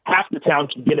 So half the town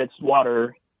can get its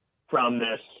water from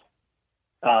this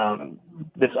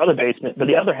other basement, but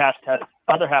the other half of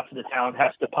the town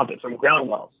has to pump it from ground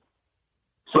wells.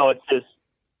 So it's this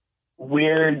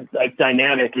weird like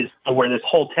dynamic is where this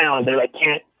whole town, they like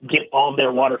can't get all of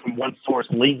their water from one source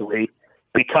legally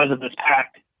because of this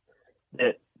pact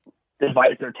that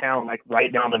divides their town like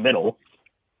right down the middle.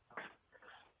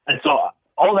 And so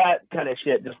all that kind of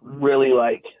shit just really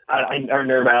like I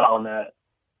nerd out on that.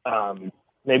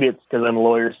 Maybe it's because I'm a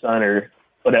lawyer's son or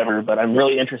whatever, but I'm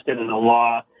really interested in the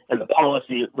law and the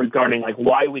policy regarding like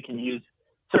why we can use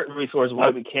certain resources,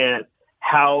 why we can't,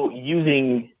 how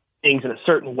using things in a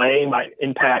certain way might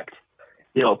impact,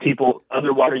 people,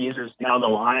 other water users down the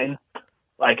line.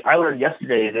 Like I learned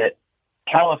yesterday that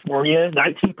California,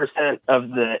 19% of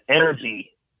the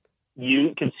energy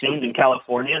you consumed in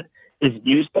California is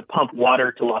used to pump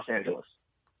water to Los Angeles.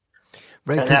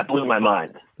 Right, and that blew my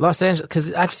mind. Los Angeles,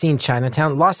 because I've seen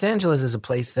Chinatown. Los Angeles is a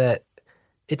place that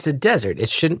it's a desert.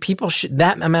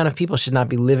 That amount of people should not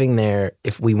be living there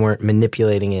if we weren't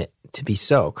manipulating it to be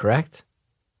so, correct?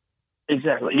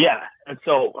 Exactly, yeah. And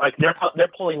so like they're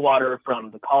pulling water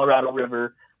from the Colorado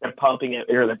River, they're pumping it,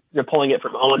 or they're pulling it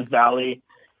from Owens Valley,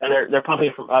 and they're pumping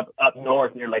it from up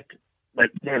north near like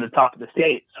near the top of the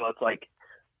state. So it's like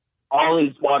all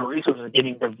these water resources are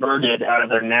getting diverted out of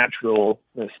their natural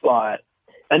spot.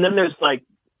 And then there's like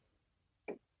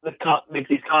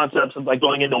these concepts of like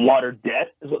going into water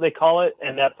debt is what they call it,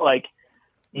 and that's like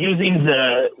using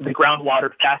the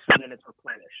groundwater faster than it's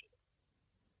replenished.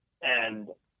 And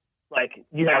like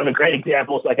you have a great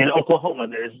example. It's like in Oklahoma,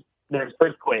 there's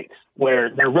earthquakes where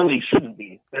there really shouldn't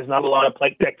be. There's not a lot of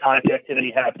plate tectonic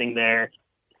activity happening there,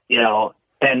 and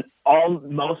I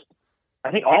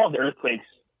think all of the earthquakes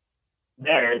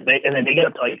there, and then they get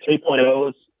up to like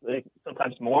 3.0s, like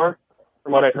sometimes more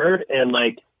from what I've heard. And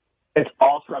like, it's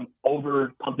all from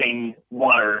over pumping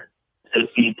water to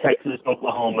feed Texas,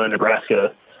 Oklahoma,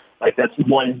 Nebraska. Like that's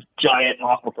one giant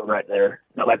aquifer right there,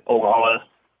 not like Oklahoma.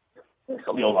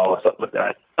 something will follow us up with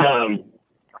that.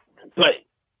 But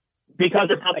because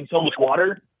it's having so much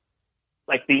water,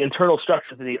 like the internal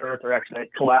structures of the earth are actually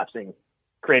collapsing,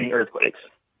 creating earthquakes.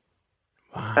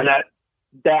 Wow. And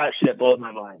that shit blows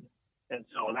my mind. And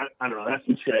so I don't know, that's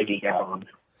some shit I geek out on.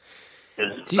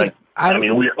 Dude,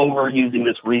 we're overusing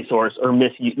this resource or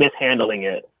mishandling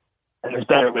it. And there's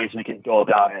better ways we can go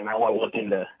about it. And I want to look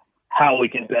into how we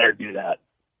can better do that.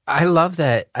 I love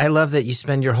that. I love that you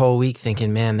spend your whole week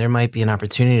thinking, man, there might be an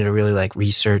opportunity to really like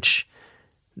research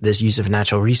this use of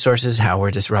natural resources, how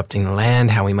we're disrupting the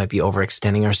land, how we might be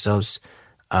overextending ourselves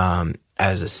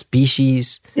as a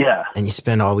species. Yeah. And you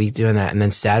spend all week doing that. And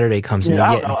then Saturday comes and you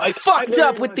get fucked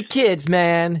up with the kids,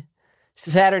 man.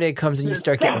 Saturday comes and you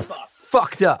start getting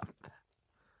fucked up.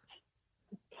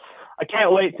 I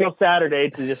can't wait till Saturday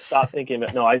to just stop thinking about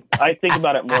it. No, I think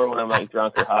about it more when I'm like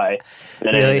drunk or high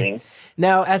than anything.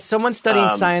 Now, as someone studying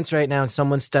science right now and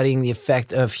someone studying the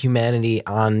effect of humanity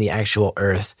on the actual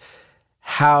Earth,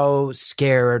 how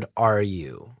scared are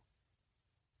you?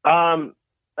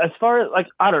 As far as, like,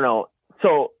 I don't know.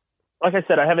 So, like I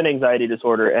said, I have an anxiety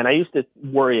disorder, and I used to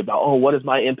worry about, what is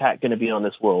my impact going to be on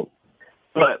this world?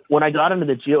 But when I got into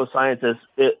the geosciences,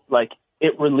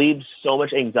 it relieved so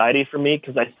much anxiety for me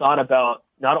because I thought about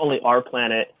not only our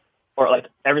planet or like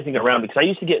everything around me, because I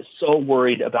used to get so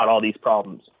worried about all these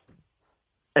problems.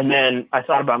 And then I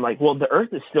thought about, I'm like, well, the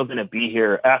Earth is still going to be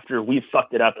here after we've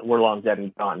fucked it up and we're long dead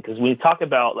and gone. Because when we talk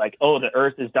about like, the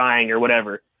Earth is dying or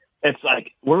whatever, it's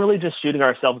like we're really just shooting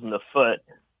ourselves in the foot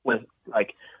with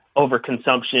like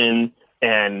overconsumption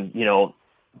and,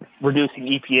 reducing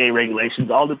EPA regulations,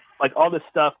 all this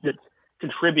stuff that's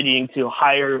contributing to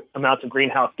higher amounts of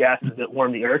greenhouse gases that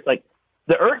warm the Earth. Like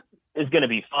the Earth is going to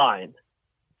be fine.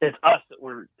 It's us that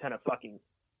we're kind of fucking.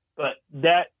 But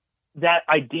that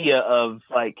idea of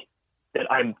like that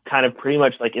I'm kind of pretty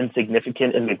much like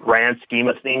insignificant in the grand scheme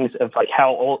of things of like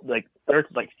how old, like the Earth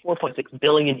is like 4.6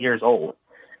 billion years old.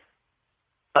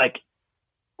 Like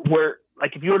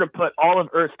if you were to put all of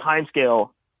Earth's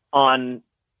timescale on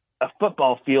a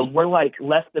football field, we're like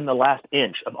less than the last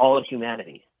inch of all of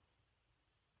humanity.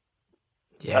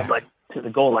 Yeah. Like to the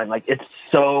goal line. Like it's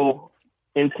so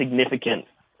insignificant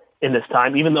in this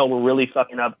time, even though we're really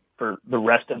fucking up for the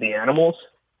rest of the animals.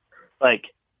 Like,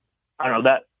 I don't know,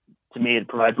 that to me, it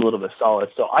provides a little bit of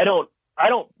solace. So I don't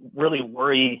really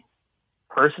worry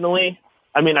personally.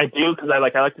 I mean, I do because I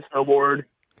like to snowboard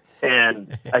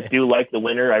and I do like the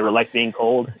winter. I like being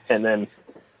cold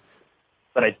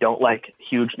but I don't like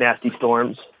huge, nasty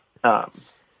storms.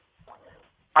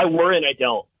 I worry and I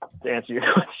don't, to answer your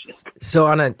question. So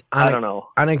I don't know.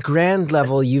 On a grand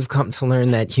level, you've come to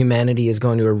learn that humanity is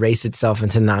going to erase itself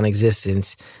into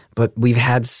non-existence, but we've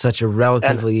had such a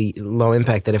relatively low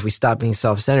impact that if we stop being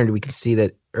self-centered, we can see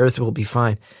that Earth will be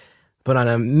fine. But on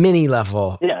a mini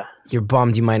level, you're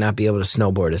bummed you might not be able to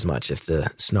snowboard as much if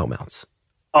the snow melts.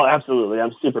 Oh, absolutely.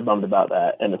 I'm super bummed about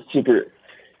that.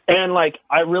 And like,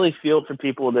 I really feel for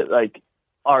people that like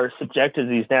are subjected to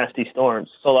these nasty storms.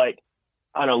 So like,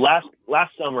 I don't know,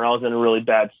 last summer I was in a really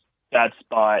bad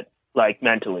spot, like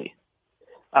mentally.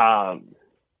 Some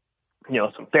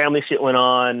family shit went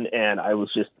on and I was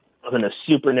in a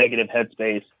super negative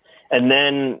headspace. And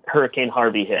then Hurricane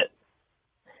Harvey hit.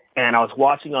 And I was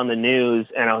watching on the news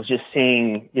and I was just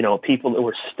seeing, people that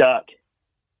were stuck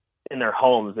in their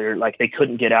homes. They're like, they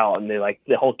couldn't get out, and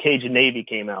the whole Cajun Navy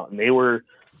came out and they were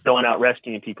going out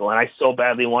rescuing people. And I so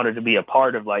badly wanted to be a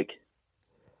part of like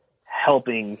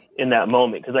helping in that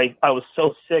moment. Cause I was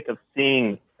so sick of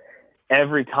seeing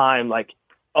every time, like,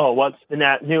 what's the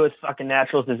newest fucking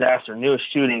natural disaster, newest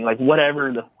shooting, like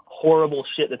whatever the horrible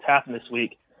shit that's happened this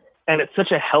week. And it's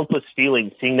such a helpless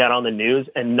feeling seeing that on the news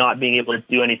and not being able to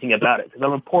do anything about it. Cause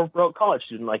I'm a poor broke college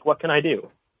student. Like, what can I do?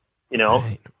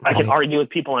 Right. I can argue with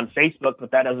people on Facebook,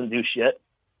 but that doesn't do shit.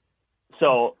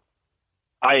 So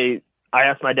I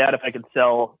asked my dad if I could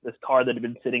sell this car that had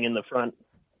been sitting in front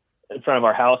of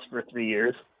our house for 3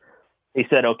 years. He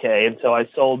said, okay. And so I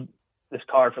sold this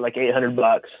car for like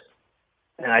 $800,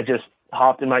 and I just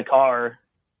hopped in my car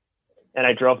and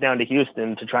I drove down to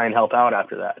Houston to try and help out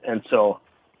after that. And so,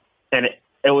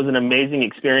 it was an amazing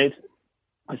experience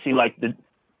to see like just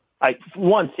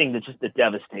the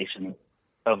devastation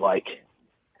of like,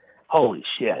 holy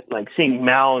shit, like seeing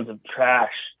mounds of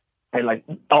trash and like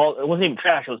it wasn't even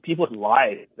trash. It was people's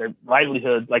lives, their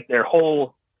livelihood, like their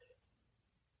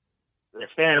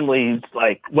families,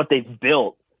 like what they've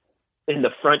built in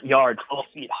the front yard, 12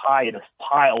 feet high in a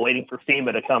pile waiting for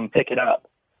FEMA to come pick it up.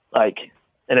 Like,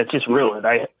 and it's just ruined.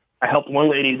 I helped one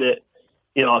lady that,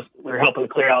 we were helping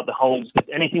clear out the homes, but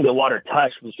anything the water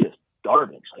touched was just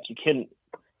garbage. Like it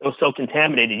was so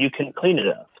contaminated, you couldn't clean it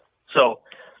up. So,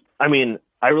 I mean,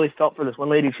 I really felt for this one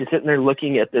lady. She's sitting there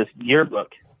looking at this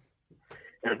yearbook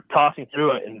and tossing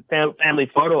through it and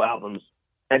family photo albums.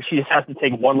 And she just has to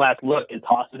take one last look and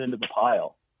toss it into the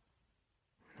pile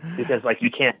because, like,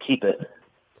 you can't keep it.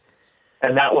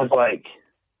 And that was like,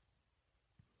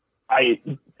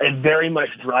 it very much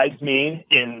drives me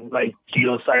in like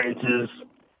geosciences,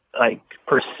 like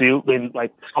pursuit when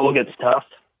like school gets tough.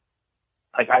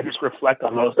 Like I just reflect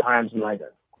on those times and like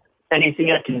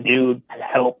anything I can do to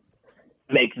help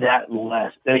make that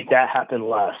happen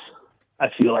less. I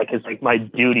feel like it's like my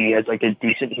duty as like a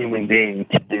decent human being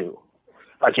to do.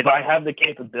 Like if I have the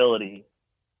capability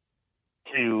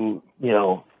to, you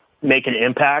know, make an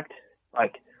impact,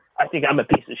 like I think I'm a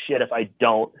piece of shit if I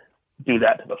don't do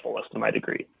that to the fullest of my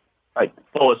degree, like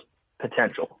fullest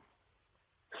potential.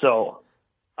 So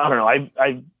I don't know.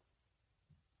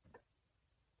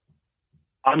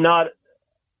 I'm not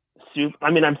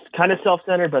I'm kind of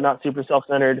self-centered, but not super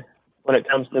self-centered when it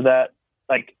comes to that.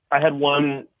 Like I had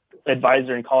one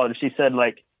advisor in college. She said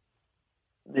like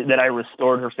that I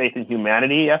restored her faith in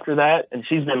humanity after that. And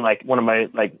she's been like one of my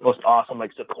like most awesome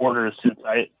like supporters since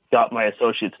I got my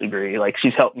associate's degree. Like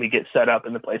she's helped me get set up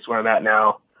in the place where I'm at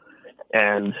now.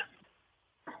 And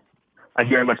I'd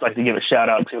very much like to give a shout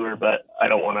out to her, but I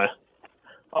don't want to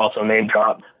also name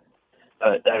drop.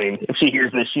 But I mean, if she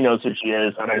hears this, she knows who she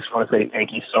is. And I just want to say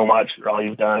thank you so much for all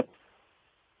you've done.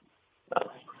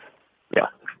 Yeah.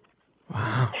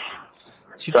 Wow.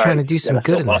 You're trying to do some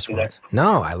good in this world.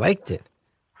 No, I liked it.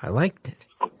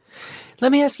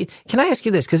 Let me ask you, can I ask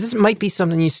you this? Because this might be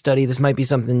something you study. This might be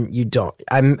something you don't.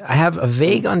 I have a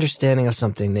vague understanding of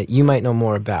something that you might know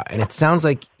more about. And it sounds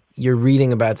like you're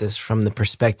reading about this from the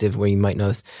perspective where you might know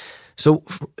this. So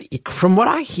from what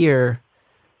I hear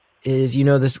is, you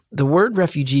know, the word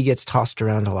refugee gets tossed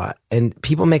around a lot. And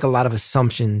people make a lot of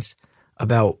assumptions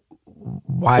about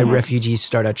why refugees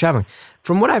start out traveling.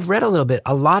 From what I've read a little bit,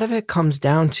 a lot of it comes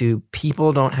down to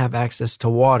people don't have access to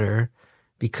water.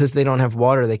 Because they don't have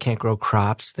water, they can't grow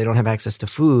crops. They don't have access to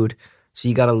food. So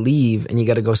you got to leave and you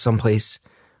got to go someplace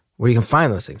where you can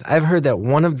find those things. I've heard that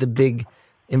one of the big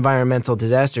environmental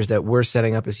disasters that we're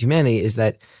setting up as humanity is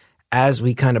that as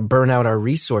we kind of burn out our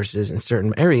resources in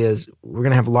certain areas, we're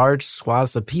going to have large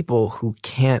swaths of people who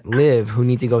can't live, who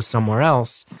need to go somewhere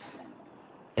else.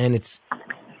 And it's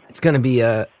going to be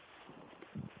a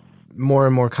more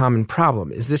and more common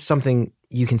problem. Is this something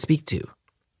you can speak to?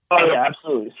 Oh, yeah,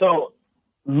 absolutely. So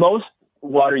most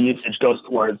water usage goes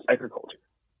towards agriculture,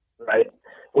 right?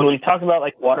 When we talk about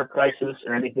like water crisis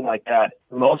or anything like that,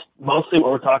 mostly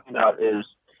what we're talking about is,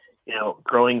 you know,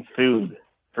 growing food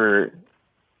for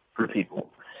people.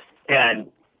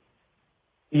 And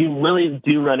you really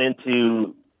do run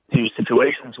into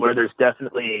situations where there's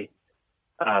definitely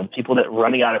people that are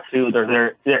running out of food,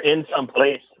 or they're in some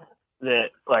place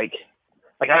that like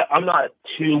I'm not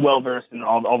too well versed in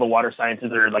all the water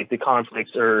sciences or like the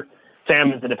conflicts or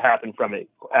famines that have happened from it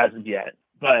as of yet.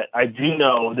 But I do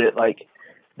know that like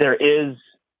there is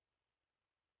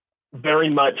very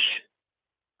much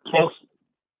close.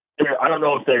 I don't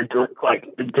know if they're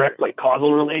direct like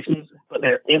causal relations, but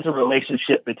there is a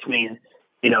relationship between,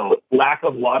 you know, lack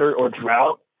of water or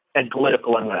drought and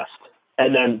political unrest.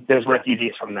 And then there's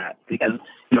refugees from that because,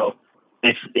 you know,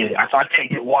 if I can't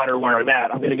get water where I'm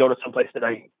at, I'm going to go to someplace that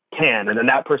I can. And then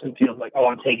that person feels like, oh,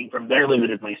 I'm taking from their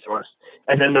limited resource.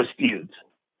 And then there's feuds.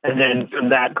 And then from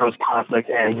that grows conflict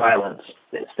and violence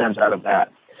that stems out of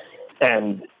that.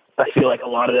 And I feel like a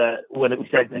lot of when we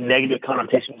said the negative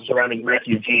connotations surrounding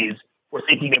refugees, we're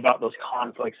thinking about those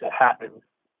conflicts that happen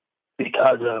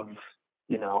because of,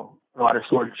 you know, water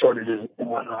shortages and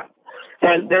whatnot.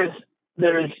 And there's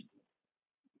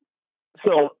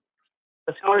so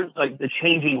as far as like the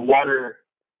changing water,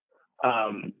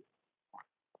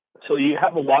 so you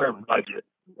have a water budget,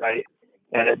 right?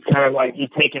 And it's kind of like you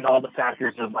take in all the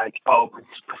factors of like,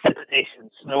 precipitation,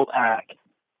 snowpack,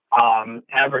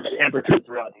 average temperature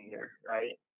throughout the year,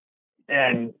 right?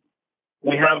 And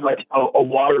we have like a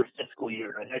water fiscal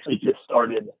year. It actually just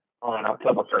started on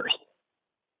October 1st.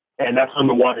 And that's when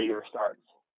the water year starts,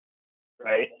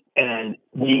 right? And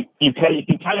you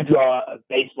can kind of draw a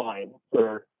baseline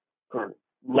for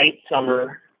late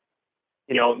summer.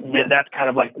 You know, that's kind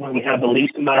of like when we have the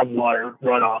least amount of water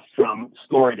runoff from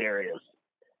storage areas,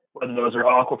 whether those are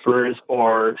aquifers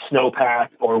or snowpack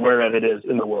or wherever it is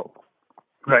in the world,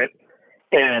 right?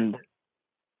 And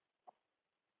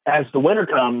as the winter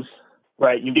comes,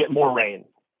 right, you get more rain,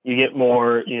 you get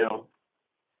more, you know,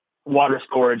 water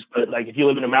storage. But like if you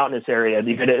live in a mountainous area,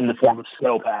 you get it in the form of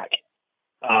snowpack,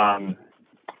 and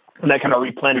that kind of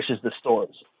replenishes the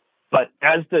stores. But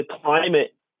as the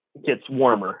climate gets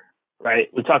warmer, right?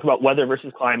 We talk about weather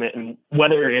versus climate, and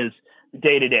weather is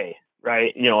day to day,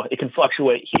 right? It can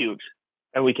fluctuate huge,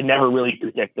 and we can never really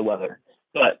predict the weather.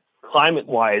 But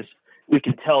climate-wise, we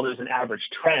can tell there's an average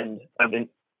trend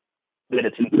that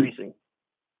it's increasing.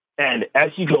 And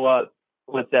as you go up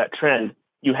with that trend,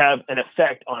 you have an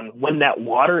effect on when that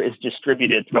water is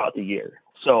distributed throughout the year.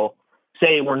 So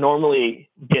say we're normally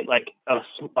get like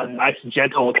a nice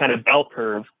gentle kind of bell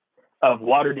curve of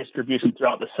water distribution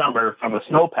throughout the summer from a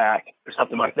snowpack or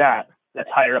something like that, that's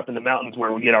higher up in the mountains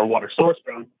where we get our water source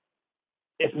from.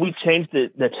 If we change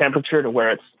the temperature to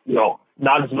where it's,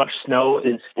 not as much snow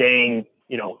is staying,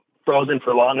 frozen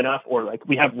for long enough, or like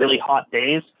we have really hot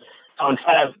days. So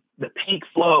instead of the peak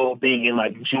flow being in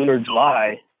like June or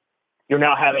July, you're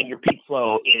now having your peak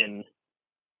flow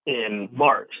in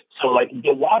March. So like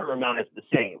the water amount is the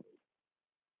same,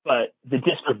 but the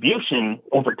distribution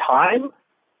over time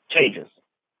changes.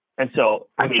 And so,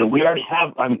 we already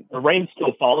have, the rain's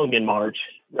still falling in March,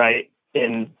 right?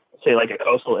 In say like a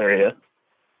coastal area,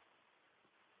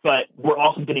 but we're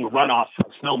also getting runoff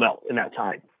from snow melt in that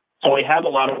time. So we have a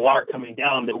lot of water coming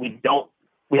down that we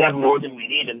have more than we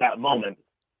need in that moment,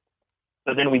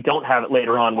 but then we don't have it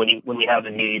later on when we have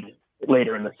the need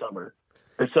later in the summer.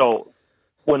 And so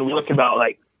when we look about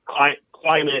like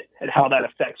climate and how that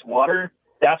affects water,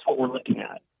 that's what we're looking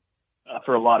at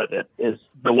for a lot of it, is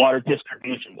the water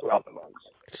distribution throughout the months.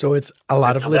 So it's a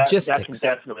lot of logistics. That's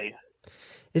definitely.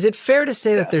 Is it fair to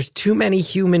say that there's too many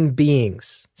human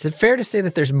beings? Is it fair to say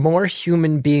that there's more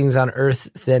human beings on Earth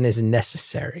than is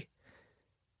necessary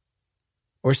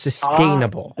or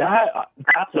sustainable?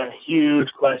 That's a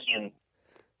huge question.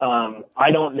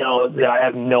 I don't know. I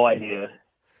have no idea.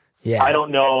 Yeah. I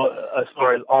don't know as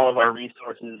far as all of our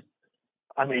resources.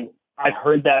 I've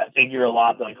heard that figure a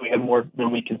lot. Like we have more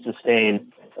than we can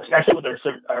sustain, especially with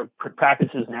our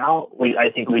practices now. I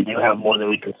think we do have more than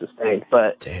we can sustain.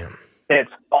 But damn. It's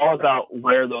all about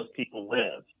where those people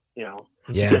live,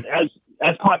 Yeah. Because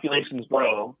as populations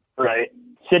grow, right,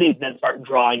 cities then start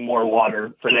drawing more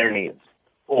water for their needs.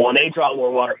 Well, when they draw more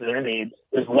water for their needs,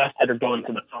 there's less that are going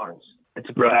to the farms and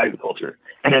to grow agriculture.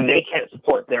 And then they can't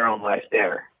support their own life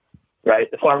there,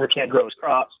 right? The farmer can't grow his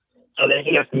crops, so then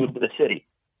he has to move to the city.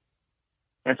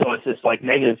 And so it's this like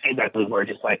negative feedback loop where it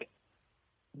just like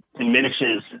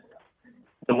diminishes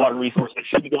the water resource that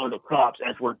should be going to crops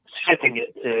as we're shifting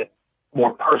it to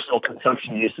more personal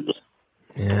consumption uses.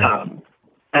 Yeah.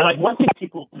 And like one thing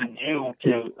people can do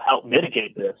to help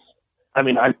mitigate this,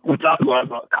 we talk a lot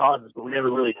about causes, but we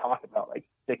never really talk about like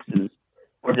fixes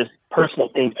or just personal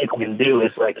things people can do.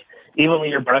 Is like, even when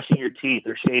you're brushing your teeth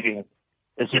or shaving,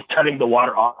 it's just turning the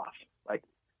water off.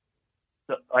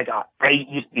 I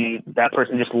used to be that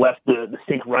person, just left the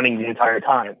sink running the entire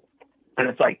time. And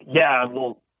it's like,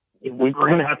 we're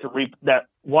going to have to that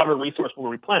water resource will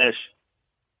replenish,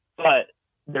 but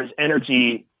there's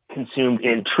energy consumed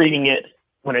in treating it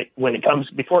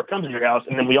before it comes to your house.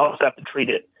 And then we also have to treat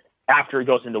it after it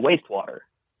goes into wastewater.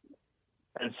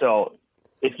 And so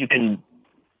if you can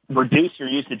reduce your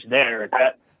usage there,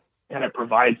 that kind of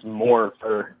provides more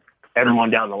for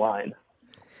everyone down the line.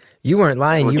 You weren't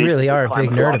lying. You really are a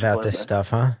big nerd about this stuff,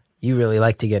 huh? You really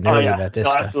like to get nerdy about this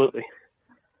stuff. Absolutely.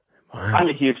 Wow. I'm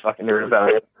a huge fucking nerd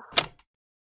about it.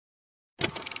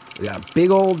 We got a big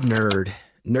old nerd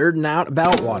nerding out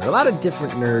about water. A lot of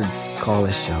different nerds call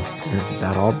this show. Nerds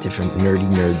about all different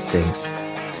nerd things.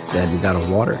 Then we got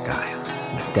a water guy.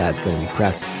 My dad's going to be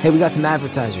proud. Hey, we got some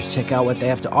advertisers. Check out what they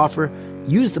have to offer.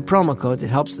 Use the promo codes. It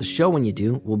helps the show when you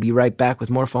do. We'll be right back with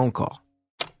more phone call.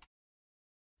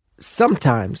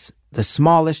 Sometimes the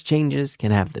smallest changes can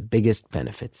have the biggest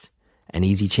benefits. An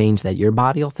easy change that your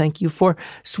body will thank you for: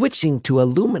 switching to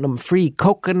aluminum-free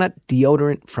coconut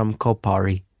deodorant from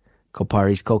Kopari.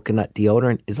 Kopari's coconut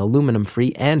deodorant is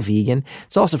aluminum-free and vegan.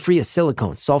 It's also free of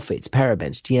silicones, sulfates,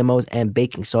 parabens, GMOs, and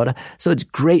baking soda, so it's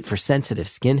great for sensitive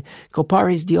skin.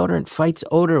 Kopari's deodorant fights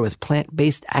odor with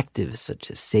plant-based actives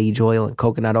such as sage oil and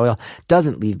coconut oil,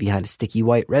 doesn't leave behind a sticky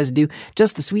white residue,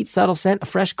 just the sweet, subtle scent of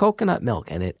fresh coconut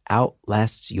milk, and it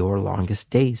outlasts your longest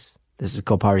days. This is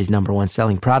Kopari's #1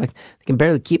 selling product. They can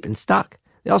barely keep it in stock.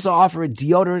 They also offer a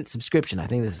deodorant subscription. I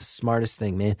think this is the smartest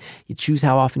thing, man. You choose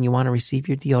how often you want to receive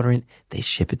your deodorant. They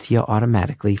ship it to you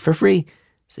automatically for free,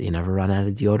 so you never run out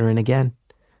of deodorant again.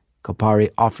 Kopari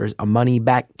offers a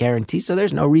money-back guarantee, so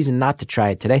there's no reason not to try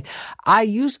it today. I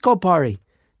used Kopari.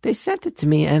 They sent it to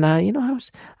me, and I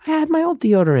had my old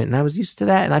deodorant, and I was used to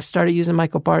that, and I've started using my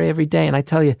Kopari every day, and I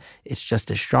tell you, it's just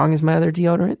as strong as my other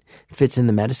deodorant. It fits in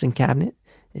the medicine cabinet.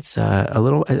 It's a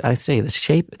little, I'd say the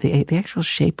shape, the actual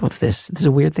shape of this is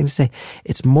a weird thing to say.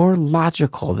 It's more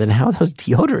logical than how those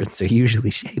deodorants are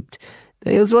usually shaped.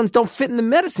 Those ones don't fit in the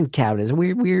medicine cabinet. It's a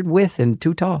weird width and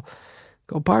too tall.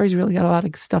 Kopari's really got a lot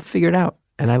of stuff figured out,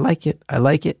 and I like it.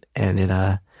 And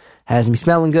it has me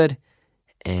smelling good,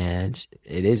 and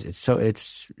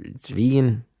it's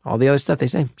vegan. All the other stuff they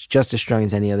say, it's just as strong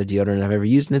as any other deodorant I've ever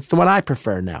used, and it's the one I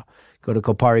prefer now. Go to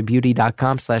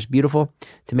koparibeauty.com/beautiful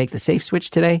to make the safe switch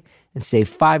today and save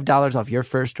 $5 off your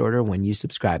first order when you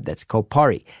subscribe. That's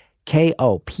Kopari,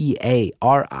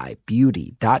 Kopari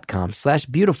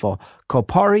beauty.com/beautiful,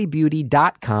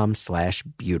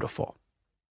 koparibeauty.com/beautiful.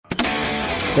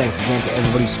 Thanks again to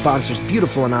everybody who sponsors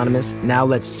Beautiful Anonymous. Now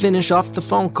let's finish off the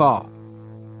phone call.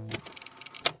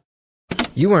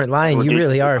 You weren't lying. You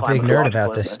really are a big nerd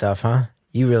about this stuff, huh?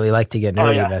 You really like to get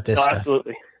nerdy about this stuff.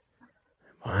 Absolutely.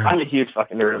 Wow. I'm a huge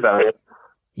fucking nerd about it.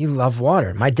 You love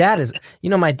water. My dad is,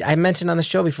 I mentioned on the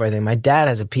show before, I think my dad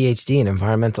has a PhD in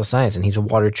environmental science, and he's a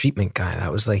water treatment guy.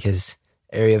 That was like his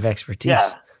area of expertise.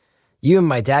 Yeah. You and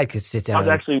my dad could sit down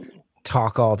and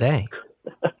talk all day.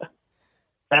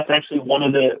 That's actually one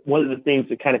of the things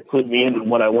that kind of put me into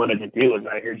what I wanted to do, is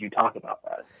I heard you talk about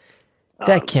that.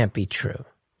 That can't be true.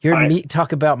 You heard me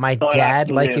talk about my dad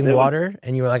liking water,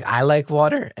 and you were like, I like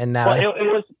water, and now... Well,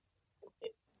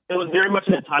 it was very much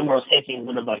at a time where I was taking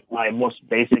one of like my most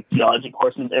basic geology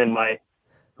courses, and my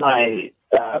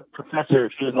professor,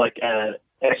 she was like an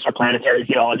extraplanetary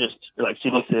geologist. Like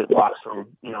she looks at rocks from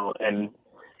and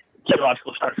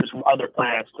geological structures from other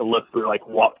planets to look for like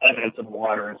evidence of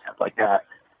water and stuff like that.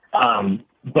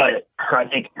 But I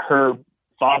think her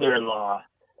father-in-law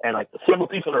and like several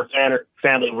people in her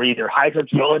family were either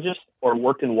hydrogeologists or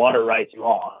worked in water rights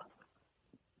law.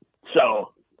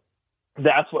 So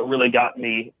that's what really got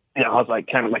me. I was like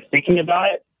kind of like thinking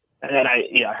about it, and then I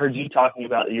heard you talking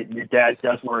about your dad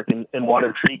does work in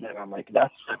water treatment. I'm like,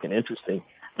 that's fucking interesting.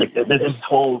 Like there's this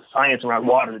whole science around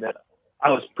water that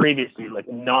I was previously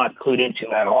like not clued into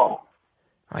at all.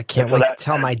 I can't wait to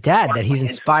tell my dad that he's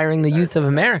inspiring the youth of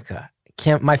America.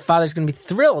 My father's going to be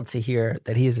thrilled to hear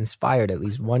that he has inspired at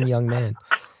least one young man.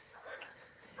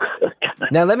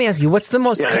 Now, let me ask you, what's the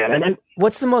most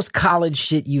college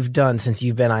shit you've done since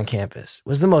you've been on campus?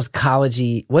 What's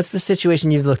the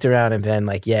situation you've looked around and been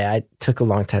like, yeah, I took a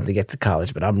long time to get to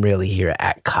college, but I'm really here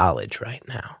at college right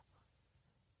now?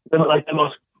 Like the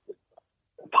most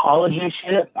college-y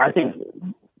shit, I think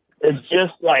it's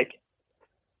just like,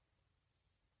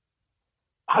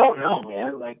 I don't know,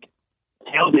 man, like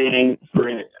tailgating for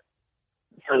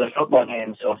the football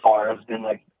game so far has been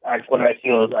like, what I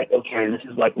feel is like, okay, this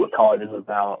is like what college is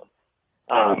about.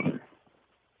 I don't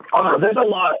know, there's a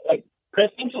lot, like,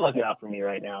 Chris, things are looking out for me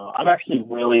right now. I'm actually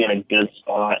really in a good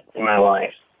spot in my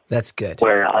life. That's good.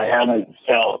 Where I haven't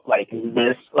felt like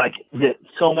this, that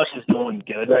so much is going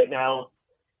good right now.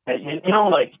 And,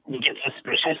 like, you get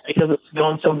suspicious because it's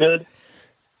going so good.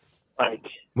 Like,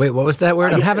 wait, what was that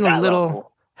word? I'm having a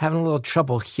little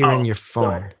trouble hearing your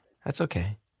phone. Sorry. That's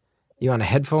okay. You on a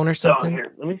headphone or something?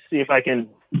 Here, let me see if I can.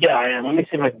 Yeah, I am. Let me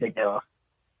see if I can take that off.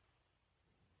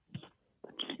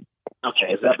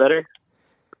 Okay, is that better?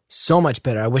 So much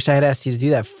better. I wish I had asked you to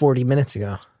do that 40 minutes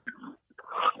ago.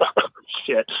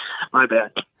 Shit, my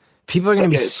bad. People are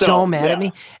going to be so mad at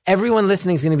me. Everyone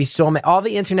listening is going to be so mad. All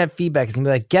the internet feedback is going to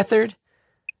be like, Gethard,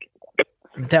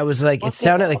 that was like, it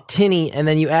sounded like tinny, and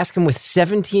then you ask him with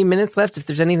 17 minutes left if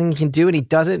there's anything he can do, and he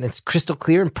does it, and it's crystal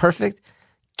clear and perfect.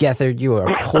 Gethard, you are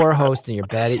a poor host, and you're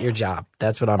bad at your job.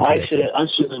 That's what I'm predicting. I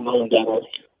should have known better.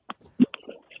 To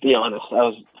be honest,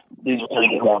 these are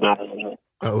pretty good raw matters.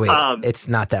 Oh, wait, it's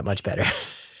not that much better.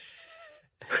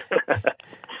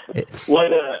 Now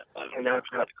I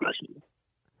forgot the question.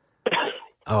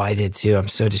 Oh, I did too. I'm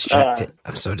so distracted.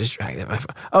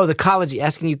 Oh, the college,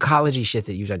 asking you college-y shit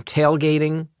that you've done.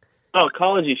 Tailgating. Oh,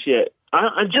 college-y shit.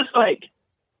 I'm just like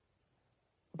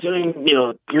doing,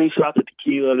 3 shots of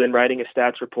tequila, then writing a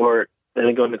stats report, and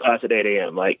then going to class at 8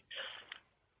 a.m. Like,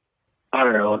 I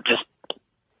don't know, just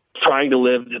trying to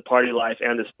live the party life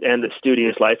and the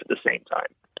studious life at the same time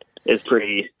is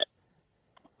pretty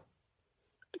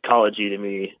college-y to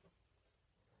me.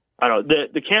 I don't know.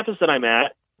 The campus that I'm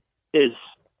at it's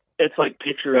like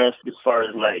picturesque as far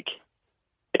as like,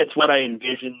 it's what I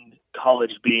envisioned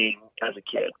college being as a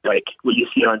kid, like what you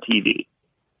see on TV.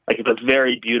 Like it's a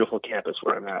very beautiful campus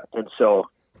where I'm at. And so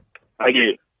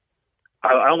I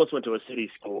almost went to a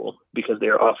city school because they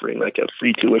were offering like a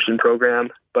free tuition program,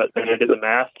 but then I did the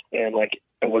math and like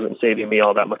it wasn't saving me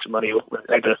all that much money with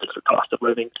I guess it's the cost of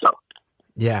living. So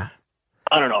yeah,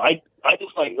 I don't know. I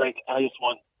just like I just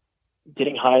want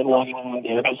getting high and walking around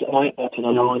campus at night. That's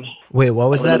another one. Wait, what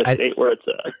was that? Where it's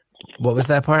what was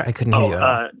that part? I couldn't hear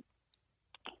you.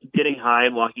 Getting high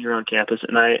and walking around campus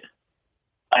at night.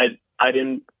 I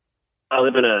didn't I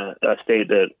live in a state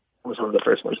that was one of the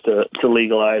first ones to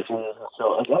legalize. So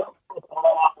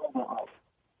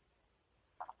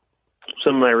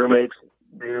some of my roommates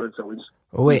do, and so we just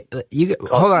Wait,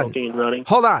 hold on. smoking and running.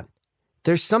 Hold on.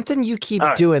 There's something you keep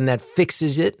doing that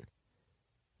fixes it.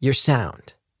 Your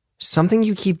sound. Something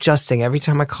you keep adjusting every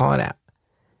time I call it out.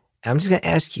 I'm just going to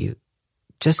ask you,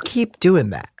 just keep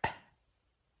doing that.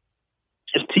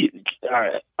 All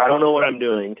right. I don't know what I'm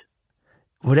doing.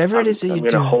 Whatever it is that you do. I'm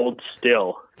going to hold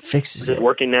still. Fixes Is it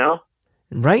working now?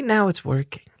 Right now it's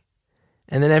working.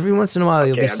 And then every once in a while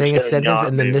you'll be saying a sentence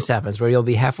and then this happens where you'll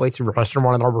be halfway through.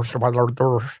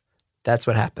 That's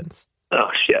what happens. Oh,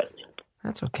 shit.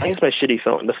 That's okay. I think it's my shitty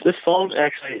phone. This phone,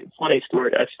 actually, funny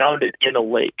story, I found it in a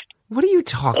lake. What are you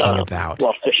talking about?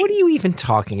 What are you even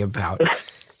talking about?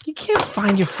 You can't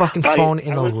find your fucking phone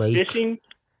in a lake. Fishing.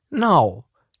 No.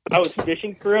 I was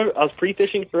pre-fishing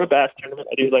for a bass tournament.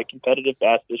 I do like competitive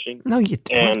bass fishing. No, you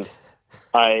don't. And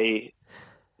I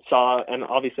saw, and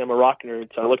obviously I'm a rock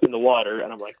nerd, so I looked in the water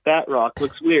and I'm like, that rock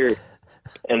looks weird.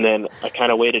 And then I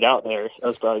kind of waded out there. I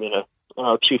was probably in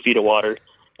 2 feet of water.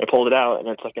 I pulled it out and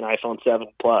it's like an iPhone 7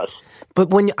 Plus.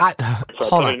 But when so I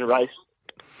put it in rice.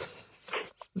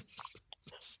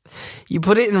 You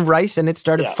put it in rice and it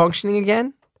started functioning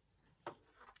again?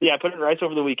 Yeah, I put it in rice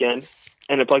over the weekend.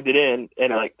 And I plugged it in,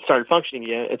 and I started functioning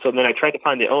again. And so then I tried to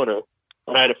find the owner,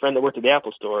 and I had a friend that worked at the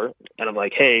Apple store, and I'm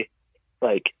like, hey,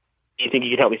 do you think you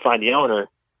could help me find the owner?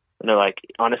 And they're like,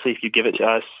 honestly, if you give it to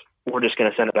us, we're just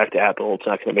going to send it back to Apple. It's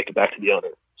not going to make it back to the owner.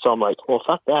 So I'm like, well,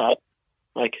 fuck that.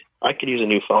 I could use a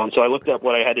new phone. So I looked up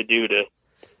what I had to do to,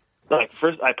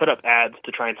 first I put up ads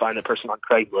to try and find the person on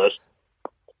Craigslist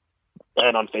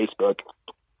and on Facebook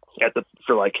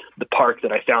for the park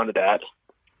that I found it at.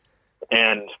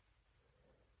 And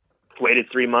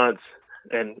waited 3 months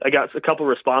and I got a couple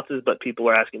responses, but people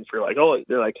were asking for I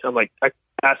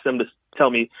asked them to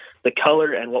tell me the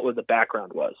color and what the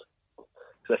background was.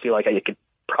 Cause I feel like I could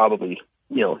probably,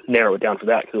 narrow it down to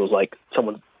that. Cause it was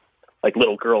someone's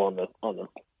little girl on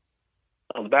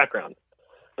the background,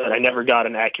 but I never got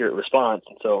an accurate response.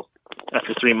 And so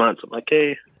after 3 months, I'm like,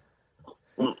 hey,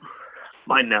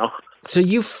 mine now. So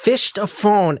you fished a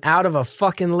phone out of a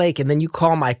fucking lake and then you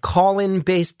call my call-in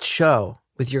based show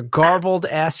with your garbled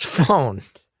ass phone.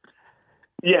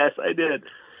 Yes, I did.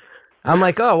 I'm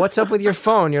like, oh, what's up with your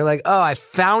phone? You're like, oh, I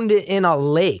found it in a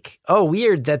lake. Oh,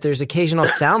 weird that there's occasional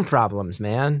sound problems,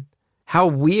 man. How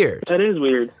weird. That is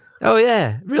weird. Oh,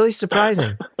 yeah. Really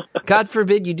surprising. God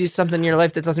forbid you do something in your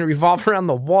life that doesn't revolve around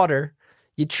the water.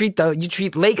 You treat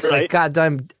lakes like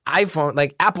goddamn iPhone,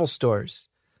 like Apple stores.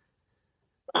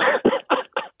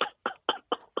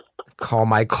 Call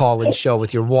my call-in show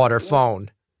with your water phone.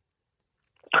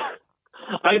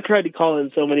 I tried to call in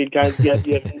so many times. Yet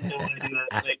you have no idea.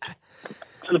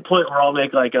 To the point where I'll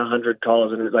make 100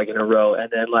 calls in a row, and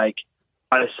then I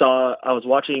was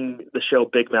watching the show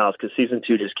Big Mouth because season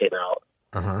 2 just came out,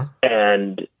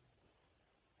 and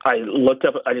I looked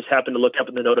up. I just happened to look up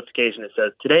in the notification. It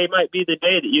says today might be the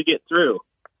day that you get through.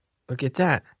 Look at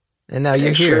that, and now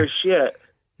you're here. Sure shit.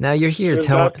 Now you're here.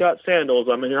 I've got sandals.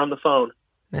 I'm here on the phone.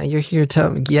 Now you're here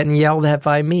getting yelled at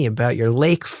by me about your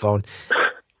lake phone.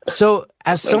 So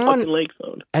as someone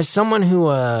who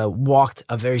walked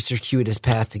a very circuitous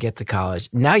path to get to college,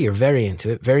 now you're very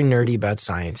into it, very nerdy about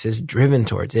sciences, driven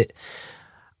towards it.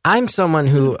 I'm someone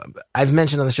who I've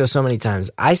mentioned on the show so many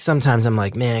times. I'm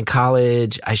like, man,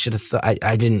 college, I should have thought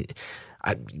it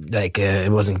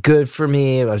wasn't good for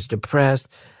me. I was depressed.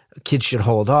 Kids should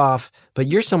hold off. But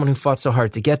you're someone who fought so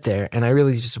hard to get there, and I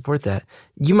really support that.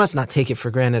 You must not take it for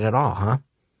granted at all, huh?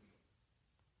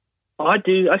 Oh, I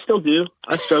do. I still do.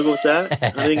 I struggle with that.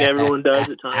 I think everyone does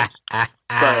at times. But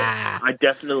I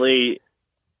definitely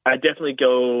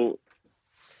go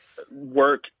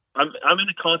work. I'm in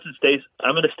a constant state.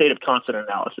 I'm in a state of constant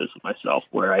analysis of myself,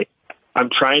 where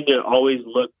I'm trying to always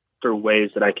look for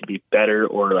ways that I can be better,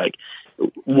 or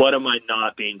what am I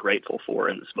not being grateful for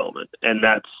in this moment? And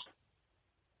that's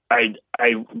I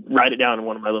write it down in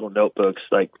one of my little notebooks,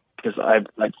 because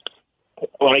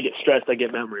when I get stressed, I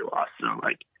get memory loss. So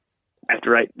I have to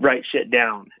write shit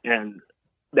down, and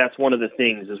that's one of the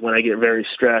things is when I get very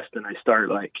stressed and I start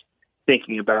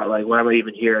thinking about why am I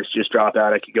even here? I should just drop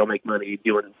out. I could go make money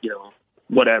doing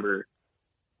whatever.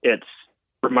 It's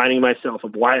reminding myself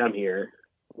of why I'm here,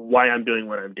 why I'm doing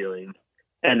what I'm doing,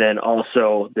 and then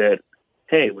also that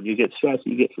hey, when you get stressed,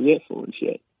 you get forgetful and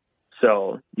shit.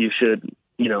 So you should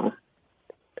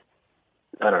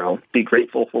be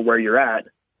grateful for where you're at.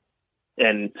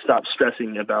 And stop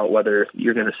stressing about whether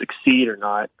you're going to succeed or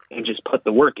not, and just put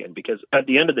the work in. Because at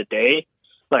the end of the day,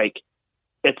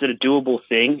 it's a doable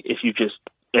thing if you just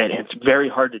And it's very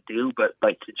hard to do, but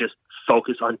like to just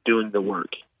focus on doing the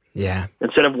work. Yeah.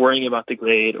 Instead of worrying about the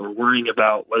grade or worrying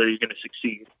about whether you're going to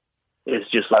succeed, it's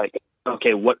just like,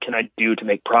 okay, what can I do to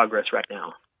make progress right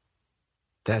now?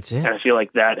 That's it. And I feel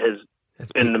like that has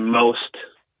been the most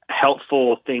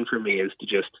helpful thing for me, is to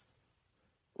just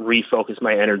refocus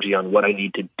my energy on what I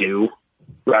need to do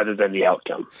rather than the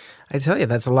outcome. I tell you,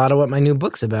 that's a lot of what my new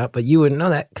book's about, but you wouldn't know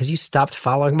that because you stopped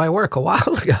following my work a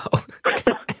while ago.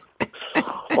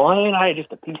 Why ain't I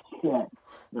just a piece of shit?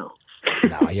 No.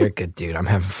 No, you're a good dude. I'm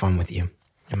having fun with you.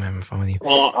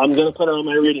 Well, I'm going to put it on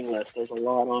my reading list. There's a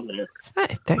lot on there.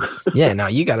 Hey, thanks. Yeah, no,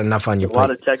 you got enough on your plate. A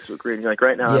lot of textbook reading. Like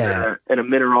right now, I'm in a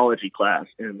mineralogy class,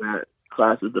 and that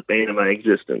class is the bane of my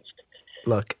existence.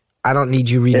 Look, I don't need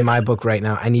you reading my book right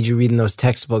now. I need you reading those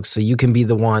textbooks so you can be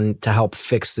the one to help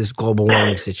fix this global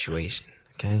warming situation,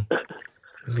 okay?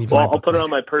 Well, I'll put it on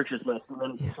my purchase list and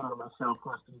then put it on my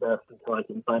self-custom best until I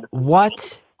can find it.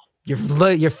 What?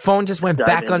 Your phone just went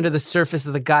back under the surface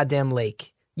of the goddamn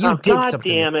lake. You did God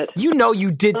something. Damn it. You know you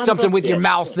did something with your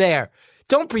mouth there.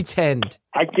 Don't pretend.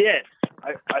 I did.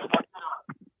 I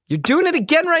You're doing it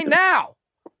again right now.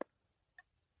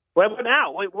 What about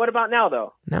now? Wait, what about now,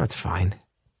 though? Now it's fine.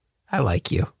 I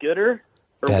like you. Gooder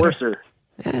or Better. worser?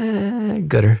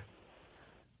 Gooder.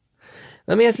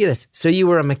 Let me ask you this. So you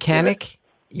were a mechanic.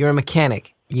 You're a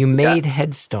mechanic. You made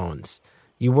headstones.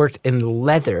 You worked in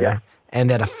leather and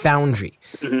at a foundry.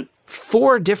 Mm-hmm.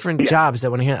 4 different jobs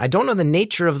that when I hear. I don't know the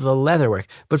nature of the leather work,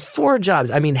 but 4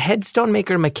 jobs. I mean, headstone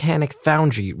maker, mechanic,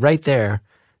 foundry, right there.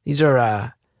 These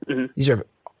are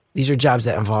these are jobs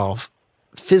that involve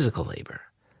physical labor.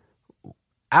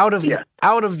 Out of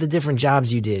the different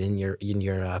jobs you did in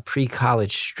your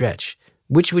pre-college stretch,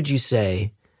 which would you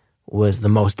say was the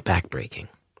most backbreaking?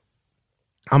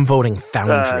 I'm voting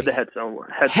foundry. The headstone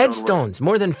Headstones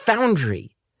more than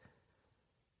foundry.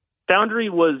 Foundry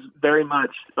was very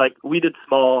much like we did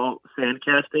small sand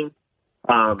casting,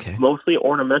 mostly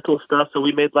ornamental stuff. So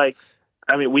we made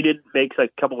we did make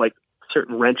like a couple like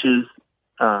certain wrenches.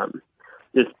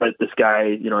 This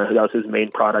guy, that was his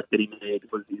main product that he made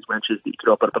was these wrenches that you could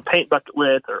open up a paint bucket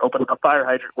with or open up a fire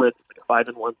hydrant with, like a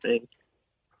 5-in-1 thing.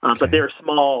 But they were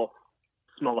small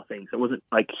things. It wasn't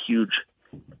like huge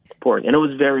pouring. And it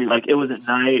was very it was at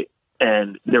night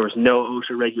and there was no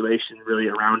OSHA regulation really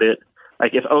around it.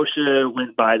 Like if OSHA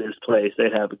went by this place,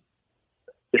 they'd have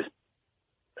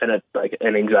an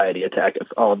anxiety attack of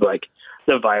all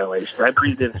the violations. I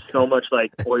breathed in so much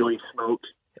oily smoke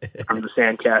from the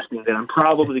sand casting that I'm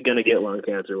probably going to get lung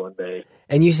cancer one day.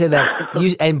 And you said that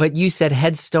but you said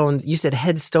headstones. You said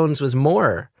headstones was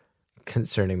more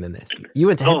concerning than this. You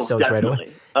went to headstones right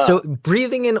away. So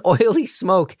breathing in oily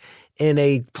smoke in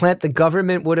a plant the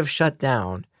government would have shut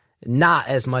down, not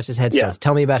as much as headstones.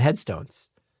 Tell me about headstones.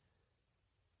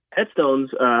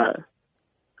 Headstones,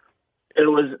 it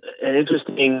was an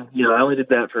interesting, I only did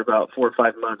that for about 4 or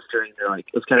 5 months during it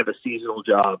was kind of a seasonal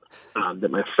job that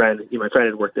my friend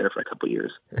had worked there for a couple of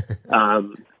years.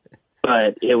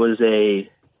 But it was I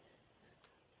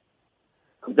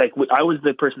was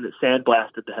the person that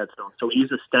sandblasted the headstone. So we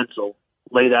used a stencil,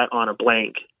 lay that on a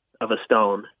blank of a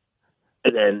stone,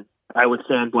 and then I would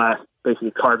sandblast,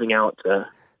 basically carving out the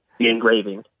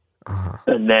engraving. Uh-huh.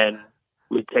 And then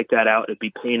we'd take that out, it'd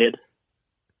be painted,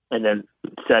 and then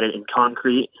set it in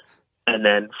concrete, and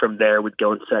then from there we'd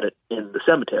go and set it in the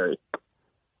cemetery.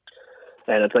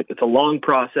 And it's a long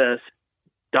process.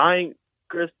 Dying,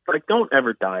 Chris, don't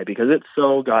ever die because it's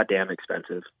so goddamn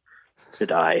expensive to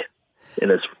die in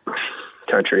this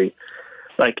country.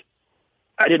 I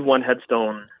did one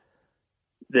headstone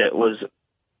that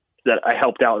I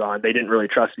helped out on. They didn't really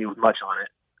trust me with much on it,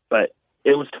 but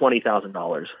it was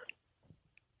 $20,000.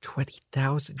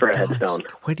 $20,000 for a headstone.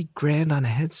 $20,000 on a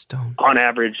headstone. On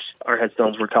average, our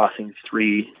headstones were costing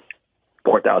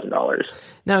 $4,000.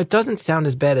 Now, it doesn't sound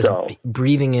as bad as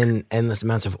breathing in endless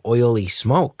amounts of oily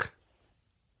smoke.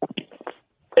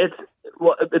 It's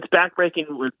backbreaking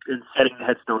in setting the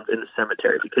headstones in the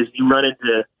cemetery because you run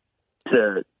into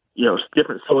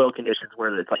different soil conditions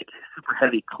where it's super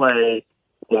heavy clay,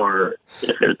 or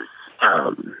if it's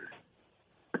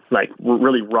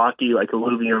really rocky,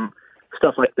 alluvium,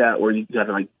 stuff like that, where you got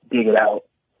to dig it out,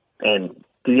 and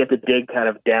you have to dig kind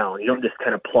of down. You don't just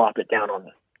kind of plop it down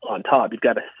on top. You've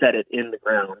got to set it in the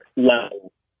ground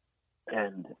level,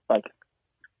 and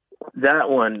that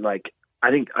one, I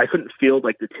think I couldn't feel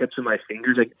the tips of my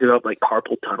fingers. I developed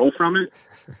carpal tunnel from it,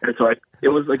 and so it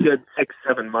was a good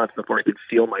 6-7 months before I could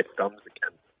feel my thumbs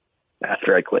again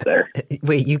after I quit there.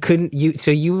 Wait, you couldn't?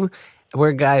 So you were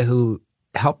a guy who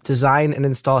helped design and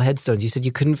install headstones. You said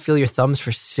you couldn't feel your thumbs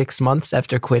for 6 months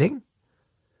after quitting?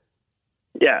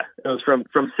 Yeah, it was from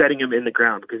setting them in the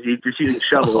ground because you're just using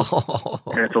shovels,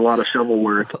 and it's a lot of shovel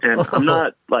work. And I'm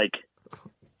not like,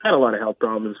 I had a lot of health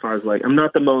problems as far as like, I'm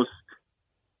not the most,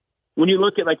 when you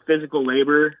look at like physical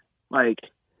labor, like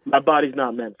my body's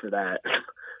not meant for that.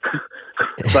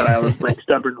 But I was like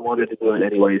stubborn and wanted to do it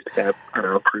anyways to kind of, I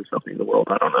don't know, prove something to the world.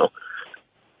 I don't know.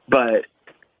 But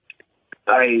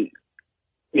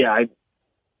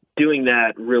doing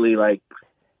that really like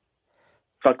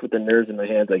fucked with the nerves in my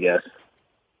hands, I guess.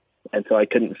 And so I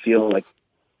couldn't feel like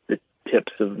the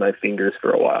tips of my fingers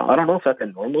for a while. I don't know if that's a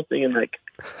normal thing in like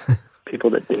people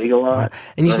that dig a lot.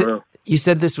 And you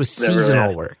said this was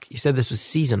seasonal work. You said this was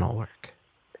seasonal work.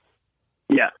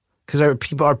 Yeah. Because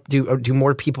do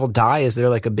more people die? Is there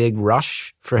like a big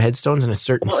rush for headstones in a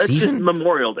certain season? It's just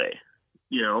Memorial Day.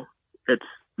 You know, it's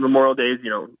Memorial Days. You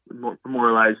know,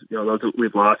 memorialize. You know, those that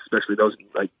we've lost, especially those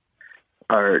like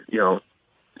are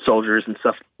soldiers and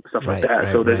stuff like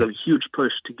that. So there's a huge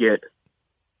push to get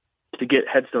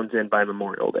headstones in by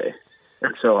Memorial Day.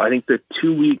 And so I think the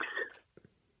 2 weeks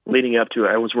leading up to it,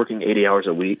 I was working 80 hours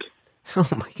a week. Oh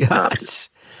my gosh.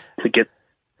 To get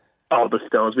all the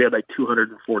stones. We had like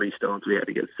 240 stones we had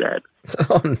to get set.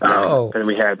 Oh no. And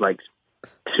we had like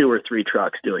 2 or 3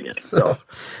 trucks doing it. So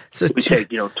we take,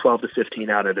 12 to 15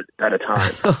 out at a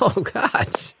time. Oh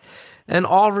gosh. And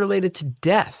all related to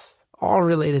death. All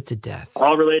related to death.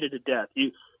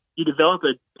 You develop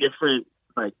a different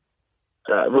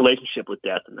relationship with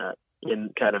death in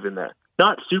that.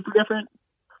 Not super different,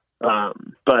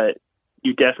 but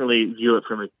you definitely view it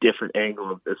from a different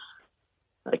angle of this,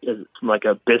 from like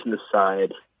a business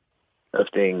side of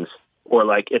things, or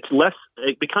like it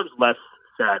becomes less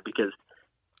sad because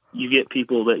you get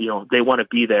people that, they want to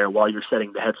be there while you're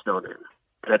setting the headstone in.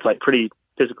 And it's like pretty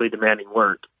physically demanding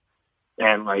work.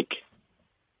 And like,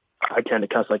 I tend to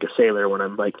cuss like a sailor when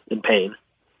I'm like in pain.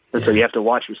 And so you have to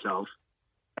watch yourself.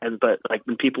 But like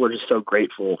when people are just so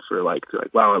grateful for like,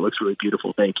 wow, it looks really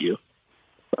beautiful. Thank you.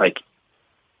 Like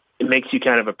it makes you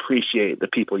kind of appreciate the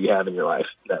people you have in your life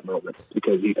in that moment,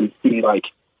 because you can see like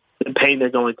the pain they're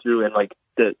going through and like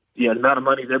the amount of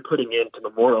money they're putting in to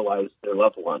memorialize their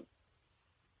loved one,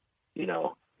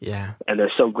 Yeah. And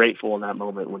they're so grateful in that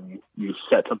moment when you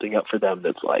set something up for them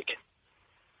that's like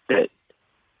that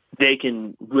they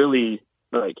can really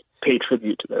like pay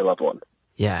tribute to their loved one.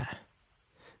 Yeah.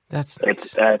 That's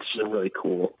nice. That's a really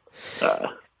cool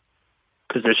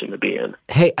position to be in.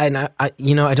 Hey, and I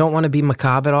don't want to be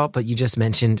macabre at all, but you just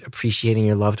mentioned appreciating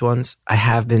your loved ones. I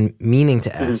have been meaning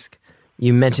to ask.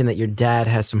 You mentioned that your dad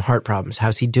has some heart problems.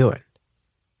 How's he doing?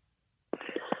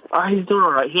 He's doing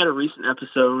all right. He had a recent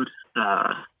episode.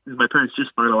 My parents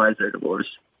just finalized their divorce.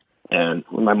 And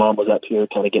when my mom was up here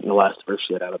kind of getting the last of her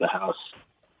shit out of the house,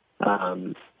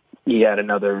 he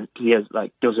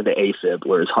goes into AFib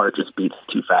where his heart just beats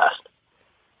too fast.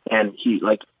 And he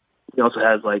also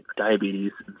has like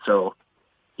diabetes. And so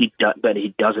he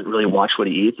doesn't really watch what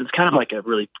he eats. It's kind of like a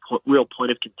really real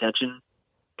point of contention,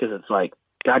 because it's like,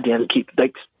 God damn it,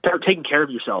 start taking care of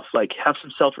yourself. Like have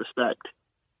some self-respect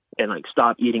and like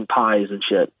stop eating pies and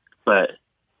shit. But,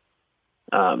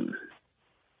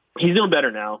 he's doing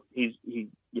better now. He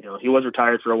was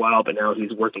retired for a while, but now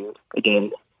he's working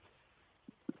again.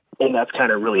 And that's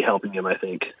kind of really helping him, I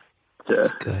think,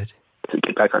 to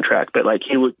get back on track. But like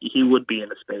he would be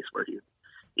in a space where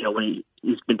when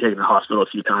he's been taken to the hospital a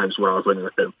few times when I was living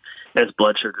with him, and his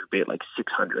blood sugar would be at like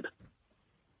 600,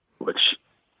 which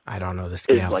I don't know the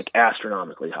scale. Is like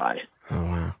astronomically high. Oh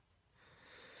wow.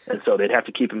 And so they'd have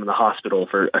to keep him in the hospital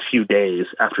for a few days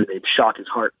after they'd shot his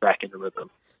heart back into rhythm,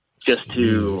 just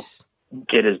to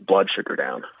get his blood sugar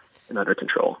down and under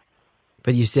control.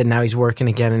 But you said now he's working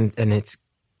again, and it's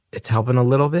helping a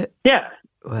little bit? Yeah.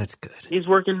 Well, that's good. He's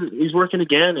working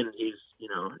again, and he's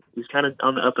kind of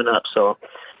on the up and up. So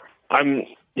I'm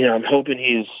hoping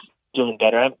he's doing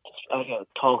better. I got to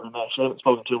call him. Actually, I haven't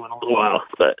spoken to him in a little while,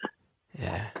 but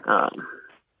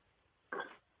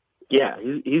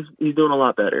he's doing a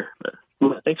lot better.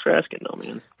 But thanks for asking, though,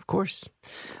 man. Of course.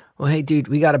 Well, hey, dude,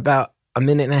 we got about a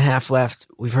minute and a half left.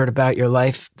 We've heard about your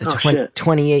life. The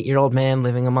 28-year-old man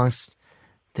living amongst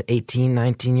the 18,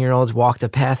 19-year-olds walked a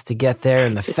path to get there,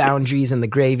 and the foundries and the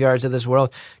graveyards of this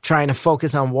world, trying to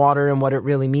focus on water and what it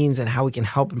really means and how we can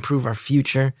help improve our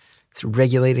future through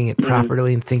regulating it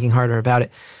properly and thinking harder about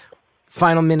it.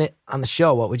 Final minute on the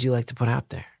show, what would you like to put out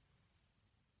there?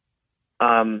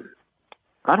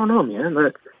 I don't know,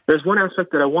 man. There's one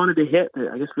aspect that I wanted to hit.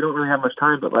 I guess we don't really have much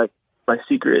time, but like my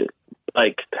secret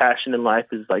passion in life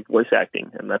is like voice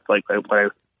acting, and that's like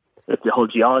if the whole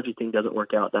geology thing doesn't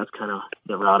work out, that's kind of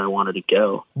the route I wanted to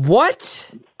go. What?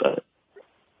 But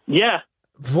yeah,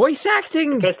 voice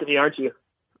acting. You're pissed at me, aren't you?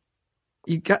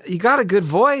 You got a good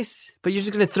voice, but you're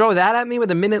just going to throw that at me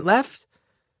with a minute left?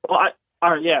 Well,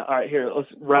 all right. Here, let's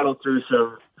rattle through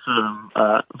some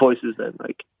voices then.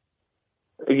 Like,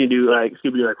 you can do like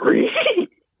Scooby, like,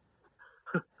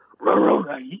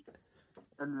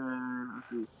 and then let's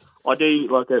see. I do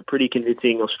like a pretty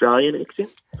convincing Australian accent,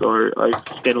 so I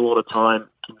spend a lot of time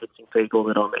convincing people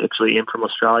that I'm actually am from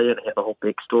Australia and have a whole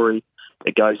backstory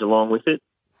that goes along with it.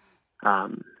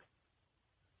 And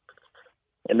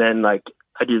then like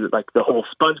I do like the whole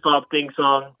SpongeBob theme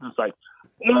song. It's like,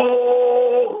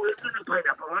 oh, it's in a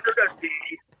pineapple under the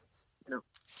sea.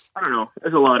 I don't know.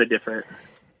 There's a lot of different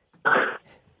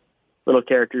little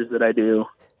characters that I do.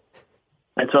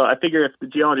 And so I figure if the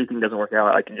geology thing doesn't work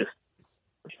out, I can just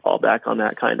fall back on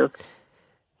that kind of.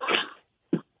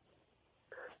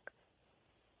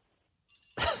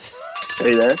 Are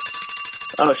you there?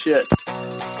 Oh, shit.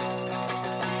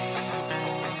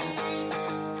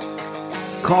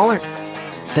 Caller,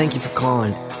 thank you for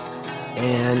calling.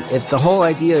 And if the whole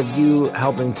idea of you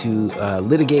helping to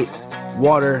litigate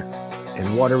water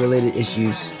and water-related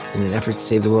issues in an effort to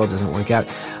save the world doesn't work out,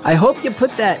 I hope you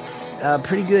put that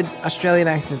pretty good Australian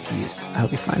accent to use. I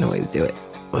hope you find a way to do it.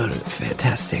 What a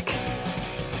fantastic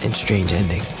and strange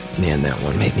ending. Man, that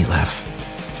one made me laugh.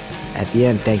 At the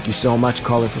end, thank you so much,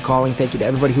 caller, for calling. Thank you to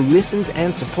everybody who listens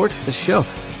and supports the show.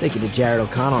 Thank you to Jared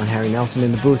O'Connell and Harry Nelson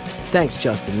in the booth. Thanks,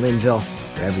 Justin Linville,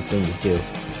 for everything you do,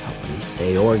 helping me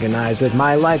stay organized with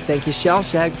my life. Thank you, Shell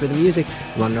Shag, for the music.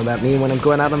 You want to know about me when I'm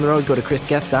going out on the road, go to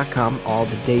chrisgeth.com. All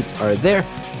the dates are there.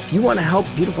 If you want to help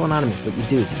Beautiful Anonymous, what you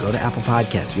do is you go to Apple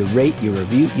Podcasts, you rate, you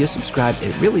review, you subscribe.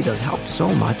 It really does help so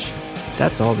much.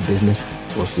 That's all the business.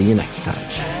 We'll see you next time.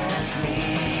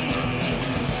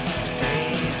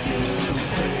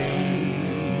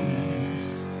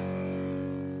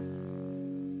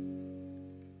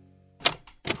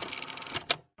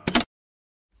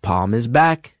 Palm is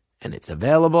back, and it's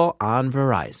available on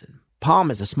Verizon. Palm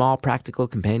is a small, practical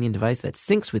companion device that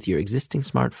syncs with your existing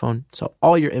smartphone, so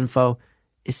all your info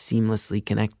is seamlessly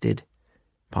connected.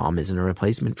 Palm isn't a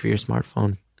replacement for your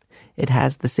smartphone. It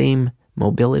has the same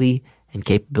mobility and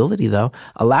capability, though,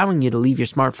 allowing you to leave your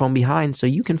smartphone behind so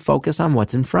you can focus on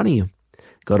what's in front of you.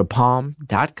 Go to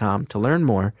palm.com to learn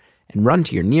more and run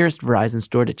to your nearest Verizon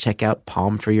store to check out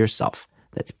Palm for yourself.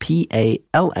 That's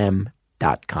PALM.com.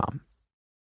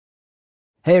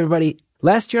 Hey, everybody.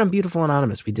 Last year on Beautiful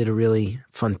Anonymous, we did a really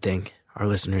fun thing. Our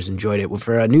listeners enjoyed it.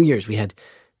 For New Year's, we had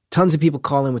tons of people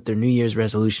call in with their New Year's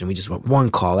resolution. We just went one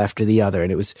call after the other,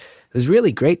 and it was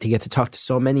really great to get to talk to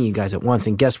so many of you guys at once.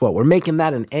 And guess what? We're making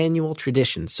that an annual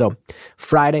tradition. So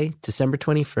Friday, December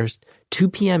 21st, 2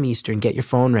 p.m. Eastern, get your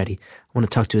phone ready. I want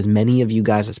to talk to as many of you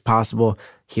guys as possible,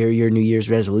 hear your New Year's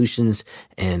resolutions,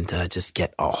 and just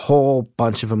get a whole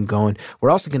bunch of them going. We're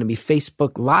also going to be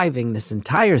Facebook Living this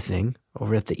entire thing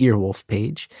over at the Earwolf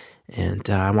page. And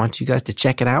I want you guys to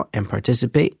check it out and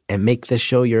participate and make this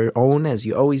show your own as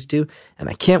you always do. And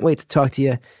I can't wait to talk to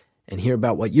you and hear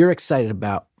about what you're excited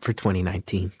about for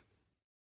 2019.